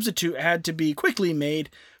a substitute had to be quickly made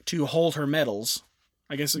to hold her medals.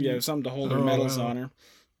 I guess, yeah, something to hold her medals on her.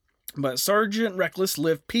 But Sergeant Reckless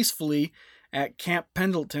lived peacefully at Camp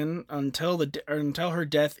Pendleton until her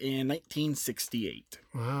death in 1968.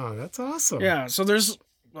 Wow, that's awesome. Yeah, so there's...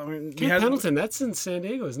 I mean, Camp Pendleton, that's in San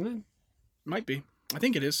Diego, isn't it? Might be. I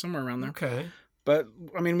think it is, somewhere around there. Okay. But,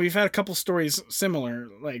 I mean, we've had a couple stories similar,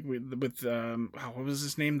 like with what was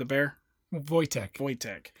his name, the bear?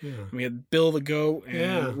 Wojtek. Yeah. We had Bill the Goat and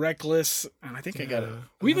Yeah. Reckless, and I think I got it.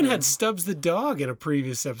 We even had Stubbs the dog in a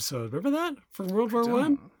previous episode. Remember that? From World War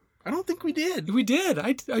One? I don't think we did. We did.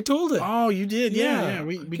 I told it. Oh, you did? Yeah.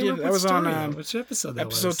 We I can't did. remember That was what on story, which episode that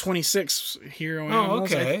episode was? 26, Hero Oh,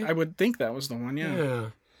 Animals. okay. I would think that was the one,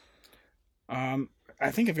 yeah. I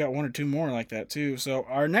think I've got one or two more like that, too. So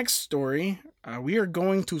our next story, we are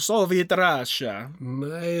going to Soviet Russia.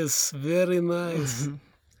 Nice. Very nice.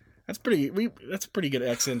 That's a pretty good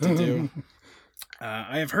accent to do.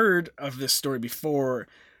 I have heard of this story before.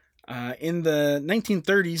 In the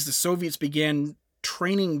 1930s, the Soviets began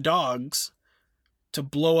training dogs to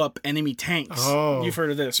blow up enemy tanks. Oh, you've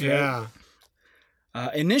heard of this, right? Yeah.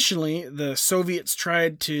 Initially, the Soviets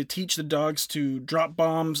tried to teach the dogs to drop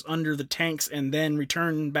bombs under the tanks and then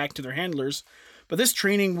return back to their handlers. But this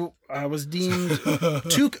training was deemed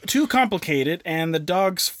too complicated, and the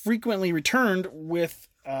dogs frequently returned with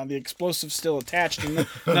the explosive still attached and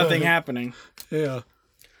nothing happening. Yeah.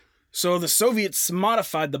 So the Soviets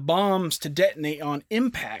modified the bombs to detonate on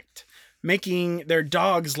impact, making their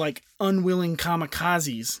dogs like unwilling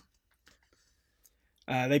kamikazes.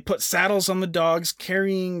 They put saddles on the dogs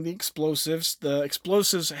carrying the explosives. The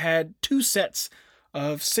explosives had 2 sets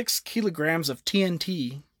of 6 kilograms of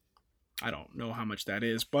TNT. I don't know how much that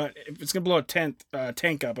is, but if it's gonna blow a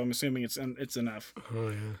tank up, I'm assuming it's enough. Oh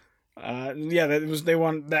yeah.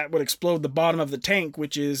 That would explode the bottom of the tank,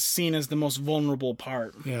 which is seen as the most vulnerable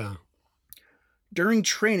part. Yeah. During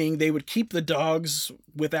training, they would keep the dogs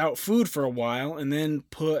without food for a while and then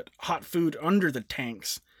put hot food under the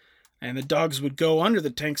tanks. And the dogs would go under the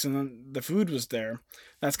tanks and then the food was there.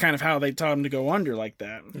 That's kind of how they taught them to go under like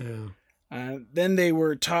that. Yeah. Then they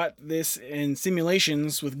were taught this in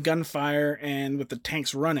simulations with gunfire and with the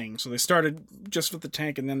tanks running. So they started just with the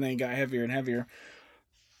tank and then they got heavier and heavier.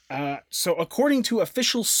 So according to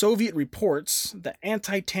official Soviet reports, the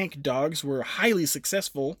anti-tank dogs were highly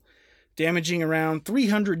successful, damaging around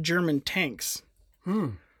 300 German tanks.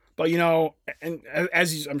 But, and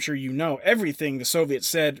as I'm sure you know, everything the Soviets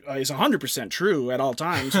said is 100% true at all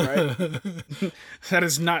times, right? That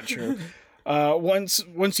is not true.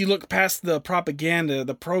 Once you look past the propaganda,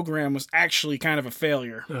 the program was actually kind of a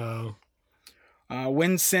failure. Oh.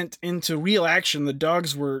 When sent into real action, the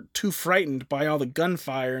dogs were too frightened by all the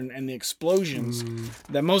gunfire and the explosions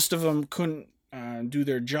that most of them couldn't do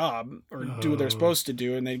their job or do what they're supposed to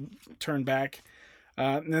do, and they turned back.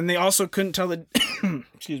 And then they also couldn't tell the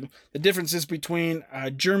the differences between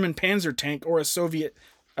a German Panzer tank or a Soviet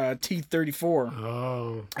T-34.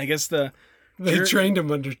 Oh. I guess They trained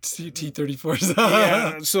them under T-34s.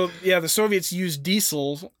 the Soviets used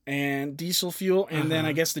diesel fuel, and then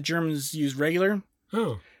I guess the Germans used regular.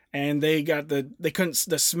 Oh. And they couldn't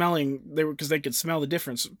the smelling because they could smell the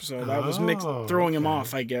difference, so that was throwing them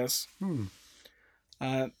off, I guess.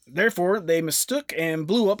 Therefore, they mistook and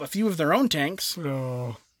blew up a few of their own tanks.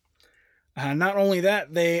 Oh. Not only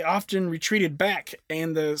that, they often retreated back,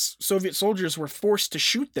 and the Soviet soldiers were forced to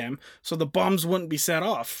shoot them so the bombs wouldn't be set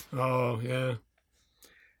off. Oh, yeah.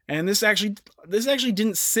 And this actually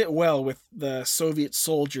didn't sit well with the Soviet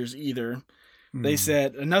soldiers either. They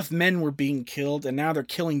said enough men were being killed, and now they're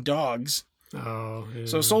killing dogs. Oh, yeah.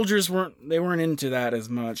 So soldiers weren't into that as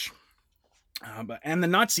much. And the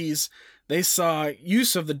Nazis, they saw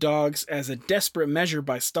use of the dogs as a desperate measure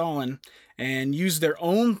by Stalin and used their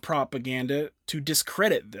own propaganda to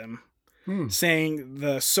discredit them, saying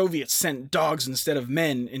the Soviets sent dogs instead of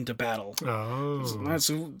men into battle. Oh.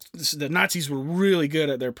 So the Nazis were really good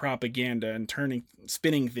at their propaganda and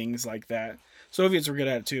spinning things like that. Soviets were good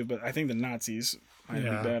at it too, but I think the Nazis might be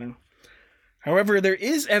better. However, there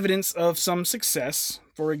is evidence of some success.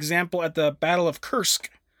 For example, at the Battle of Kursk,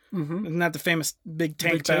 isn't that the famous big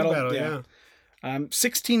tank battle? Yeah.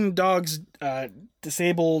 16 dogs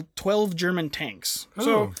disabled 12 German tanks. Oh.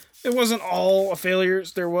 So it wasn't all a failure.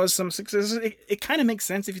 There was some success. It kind of makes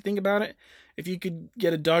sense if you think about it. If you could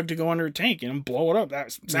get a dog to go under a tank and blow it up,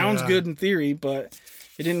 that sounds good in theory, but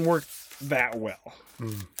it didn't work that well.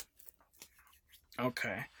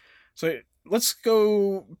 Okay. So let's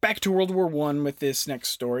go back to World War I with this next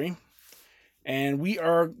story. And we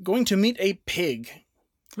are going to meet a pig.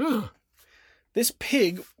 This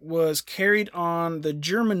pig was carried on the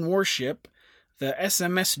German warship, the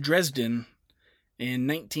SMS Dresden, in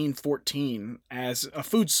 1914 as a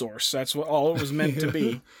food source. That's what all it was meant to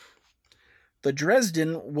be. The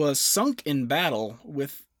Dresden was sunk in battle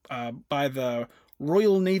by the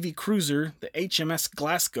Royal Navy cruiser, the HMS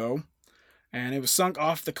Glasgow, and it was sunk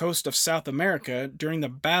off the coast of South America during the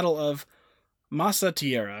Battle of Massa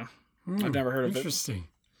Tierra. I've never heard of it. Interesting.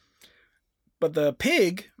 But the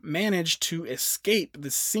pig managed to escape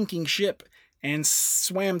the sinking ship and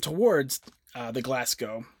swam towards the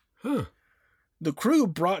Glasgow. The crew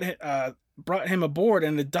brought him aboard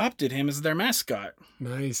and adopted him as their mascot.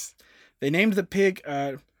 Nice. They named the pig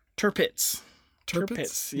Tirpitz.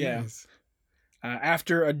 Tirpitz? Yeah. Nice.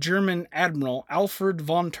 After a German admiral, Alfred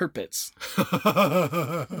von Tirpitz.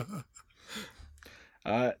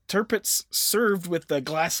 Tirpitz served with the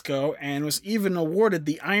Glasgow and was even awarded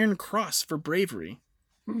the Iron Cross for bravery.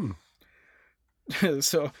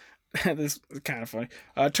 So, this is kind of funny.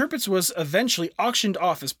 Tirpitz was eventually auctioned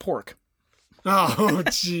off as pork. Oh,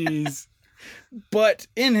 jeez. But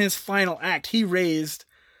in his final act, he raised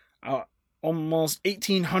almost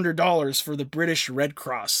 $1,800 for the British Red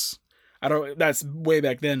Cross. That's way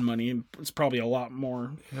back then money. It's probably a lot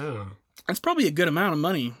more. Yeah. That's probably a good amount of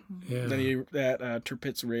money that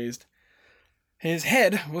Tirpitz raised. His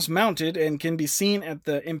head was mounted and can be seen at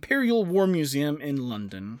the Imperial War Museum in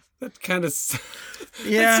London. That kind of...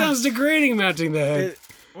 That sounds degrading, mounting the head.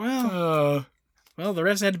 Well, the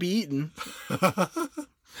rest had to be eaten.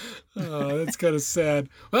 Oh, that's kind of sad.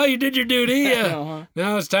 Well, you did your duty. Now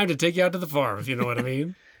it's time to take you out to the farm, if you know what I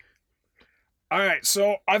mean. All right,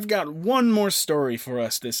 so I've got one more story for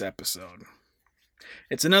us this episode.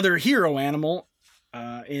 It's another hero animal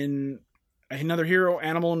in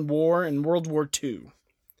war in World War II,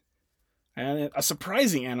 and a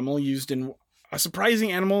surprising animal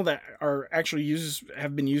that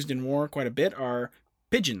have been used in war quite a bit are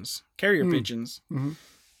pigeons, carrier pigeons.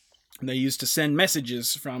 They used to send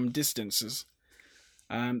messages from distances.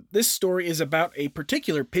 This story is about a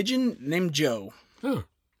particular pigeon named Joe. Huh.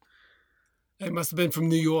 It must have been from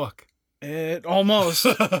New York. Almost.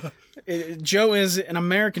 Joe is an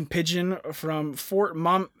American pigeon from Fort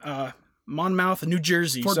Monmouth, New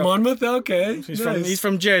Jersey. Fort Monmouth? Okay. He's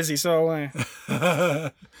from Jersey, so...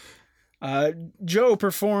 Joe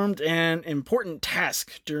performed an important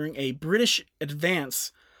task during a British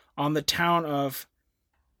advance on the town of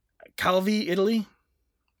Calvi, Italy.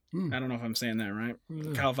 I don't know if I'm saying that right.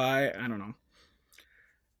 Calvi, I don't know.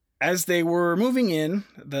 As they were moving in,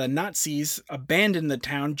 the Nazis abandoned the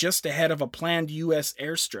town just ahead of a planned U.S.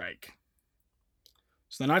 airstrike.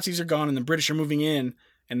 So the Nazis are gone and the British are moving in,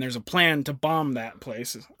 and there's a plan to bomb that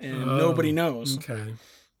place, and nobody knows. Okay.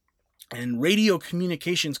 And radio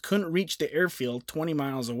communications couldn't reach the airfield 20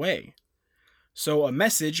 miles away. So a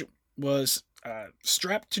message was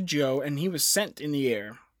strapped to Joe, and he was sent in the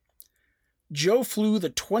air. Joe flew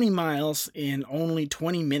the 20 miles in only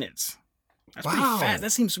 20 minutes. That's pretty fast.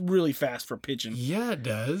 That seems really fast for a pigeon. Yeah, it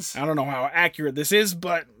does. I don't know how accurate this is,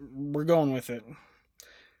 but we're going with it.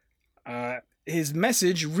 His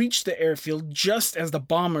message reached the airfield just as the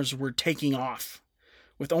bombers were taking off.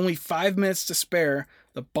 With only 5 minutes to spare,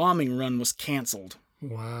 the bombing run was canceled.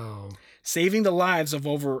 Wow. Saving the lives of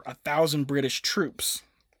over 1,000 British troops,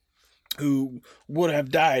 who would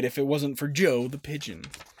have died if it wasn't for Joe the pigeon.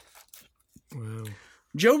 Wow.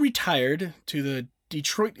 Joe retired to the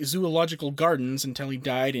Detroit Zoological Gardens until he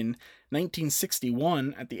died in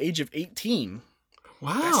 1961 at the age of 18.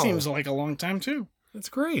 Wow. That seems like a long time, too. That's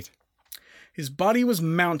great. His body was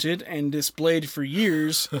mounted and displayed for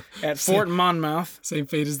years at Fort Monmouth. Same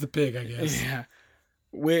fate as the pig, I guess. Yeah.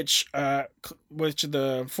 Which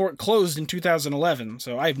the fort closed in 2011,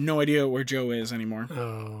 so I have no idea where Joe is anymore.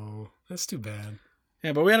 Oh, that's too bad.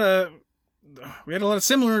 Yeah, but we had a lot of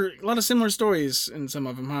similar stories in some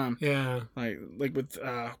of them, huh? Yeah. Like with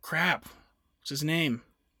crap, what's his name?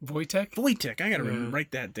 Wojtek? Wojtek. I gotta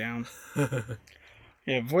write that down.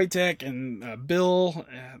 Yeah, Wojtek and Bill.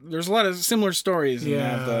 There's a lot of similar stories in the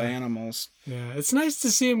animals. Yeah, it's nice to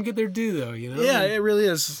see them get their due, though, you know? Yeah, it really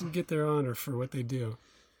is. Get their honor for what they do.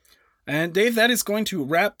 And Dave, that is going to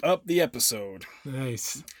wrap up the episode.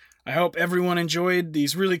 Nice. I hope everyone enjoyed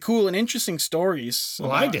these really cool and interesting stories.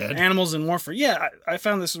 Well, I did. Animals in warfare. Yeah, I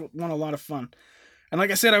found this one a lot of fun. And like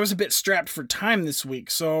I said, I was a bit strapped for time this week,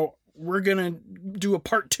 so we're going to do a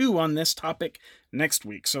part 2 on this topic next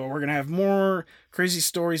week. So we're going to have more crazy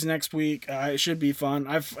stories next week. It should be fun.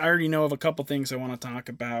 I already know of a couple things I want to talk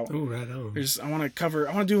about. Oh, right on. I want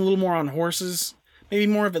to do a little more on horses. Maybe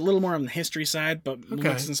a little more on the history side, but we'll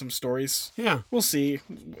mix in some stories. Yeah. We'll see.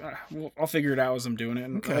 I'll figure it out as I'm doing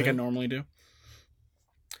it, like I normally do.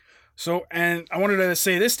 So, and I wanted to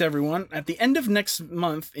say this to everyone. At the end of next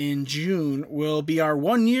month, in June, will be our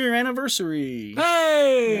 1-year anniversary.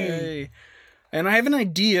 Hey! And I have an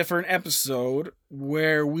idea for an episode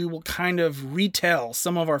where we will kind of retell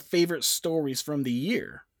some of our favorite stories from the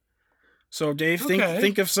year. So, Dave,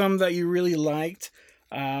 think of some that you really liked.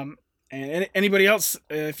 And anybody else,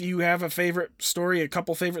 if you have a favorite story, a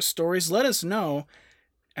couple favorite stories, let us know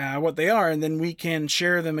what they are, and then we can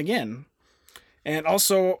share them again. And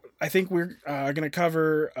also, I think we're going to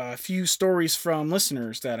cover a few stories from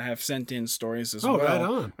listeners that have sent in stories as well. Oh, right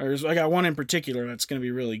on. I got one in particular that's going to be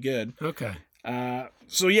really good. Okay.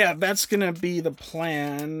 So yeah, that's going to be the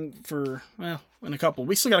plan for, in a couple.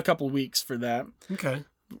 We still got a couple weeks for that. Okay.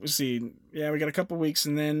 We'll see. Yeah, we got a couple weeks,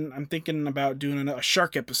 and then I'm thinking about doing a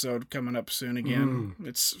shark episode coming up soon again.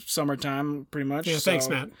 It's summertime, pretty much. Yeah, thanks,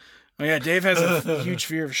 Matt. Oh yeah, Dave has a huge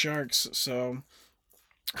fear of sharks, so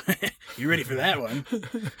you ready for that one?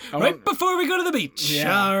 Before we go to the beach.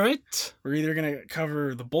 Yeah. All right. We're either gonna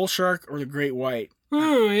cover the bull shark or the great white.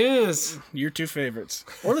 Oh yes. Your two favorites,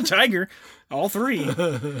 or the tiger. All three.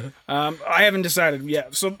 I haven't decided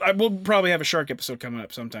yet, so we'll probably have a shark episode coming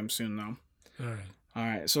up sometime soon, though. All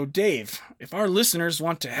right, so Dave, if our listeners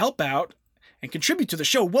want to help out and contribute to the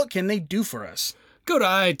show, what can they do for us? Go to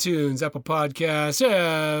iTunes, Apple Podcasts,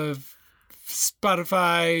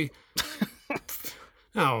 Spotify.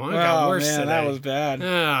 I got worse man, today. that was bad.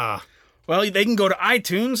 Ah. Well, they can go to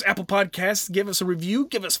iTunes, Apple Podcasts, give us a review,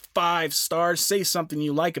 give us 5 stars, say something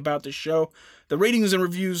you like about the show. The ratings and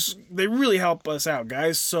reviews, they really help us out,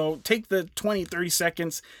 guys. So take the 20, 30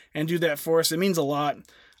 seconds and do that for us. It means a lot.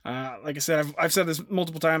 Like I said, I've said this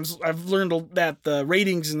multiple times. I've learned that the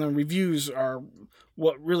ratings and the reviews are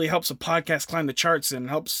what really helps a podcast climb the charts and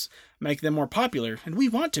helps make them more popular. And we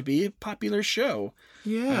want to be a popular show.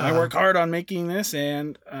 Yeah. I work hard on making this,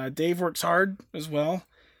 and Dave works hard as well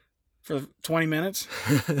for 20 minutes.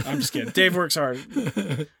 I'm just kidding. Dave works hard.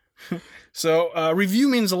 So review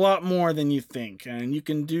means a lot more than you think. And you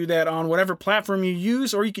can do that on whatever platform you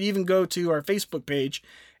use, or you can even go to our Facebook page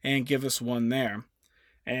and give us one there.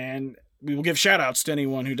 And we will give shout-outs to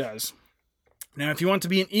anyone who does. Now, if you want to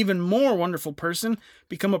be an even more wonderful person,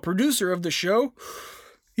 become a producer of the show,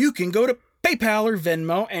 you can go to PayPal or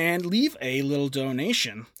Venmo and leave a little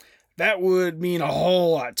donation. That would mean a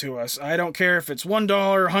whole lot to us. I don't care if it's $1,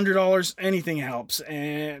 $100, anything helps.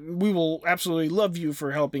 And we will absolutely love you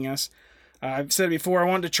for helping us. I've said before, I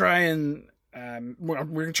wanted to try and we're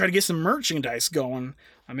going to try to get some merchandise going.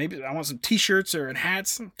 Maybe I want some t-shirts or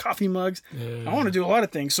hats, and coffee mugs. Yeah. I want to do a lot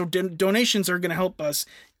of things. So donations are going to help us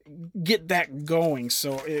get that going.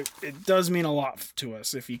 So it does mean a lot to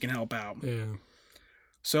us if you can help out. Yeah.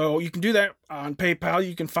 So you can do that on PayPal.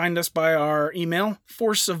 You can find us by our email,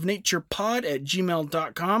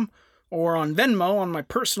 forceofnaturepod@gmail.com, or on Venmo on my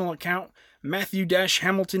personal account,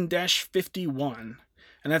 Matthew-Hamilton-51.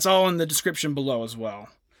 And that's all in the description below as well.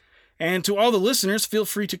 And to all the listeners, feel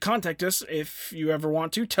free to contact us if you ever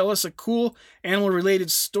want to. Tell us a cool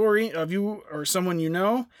animal-related story of you or someone you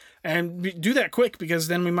know. And do that quick, because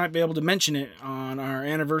then we might be able to mention it on our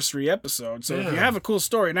anniversary episode. So if you have a cool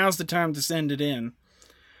story, now's the time to send it in.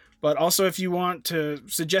 But also, if you want to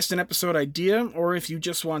suggest an episode idea, or if you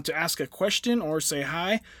just want to ask a question or say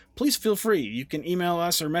hi, please feel free. You can email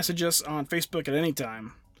us or message us on Facebook at any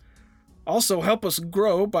time. Also, help us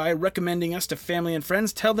grow by recommending us to family and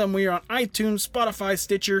friends. Tell them we are on iTunes, Spotify,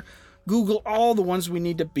 Stitcher, Google, all the ones we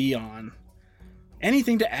need to be on.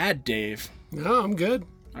 Anything to add, Dave? No, I'm good.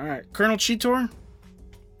 All right, Colonel Cheetor?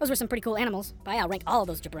 Those were some pretty cool animals, but I outrank all of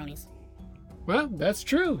those jabronis. Well, that's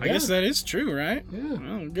true. I guess that is true, right? Yeah.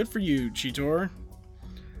 Well, good for you, Cheetor.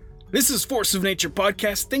 This is Force of Nature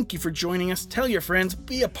Podcast. Thank you for joining us. Tell your friends,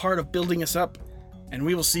 be a part of building us up, and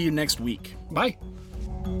we will see you next week. Bye.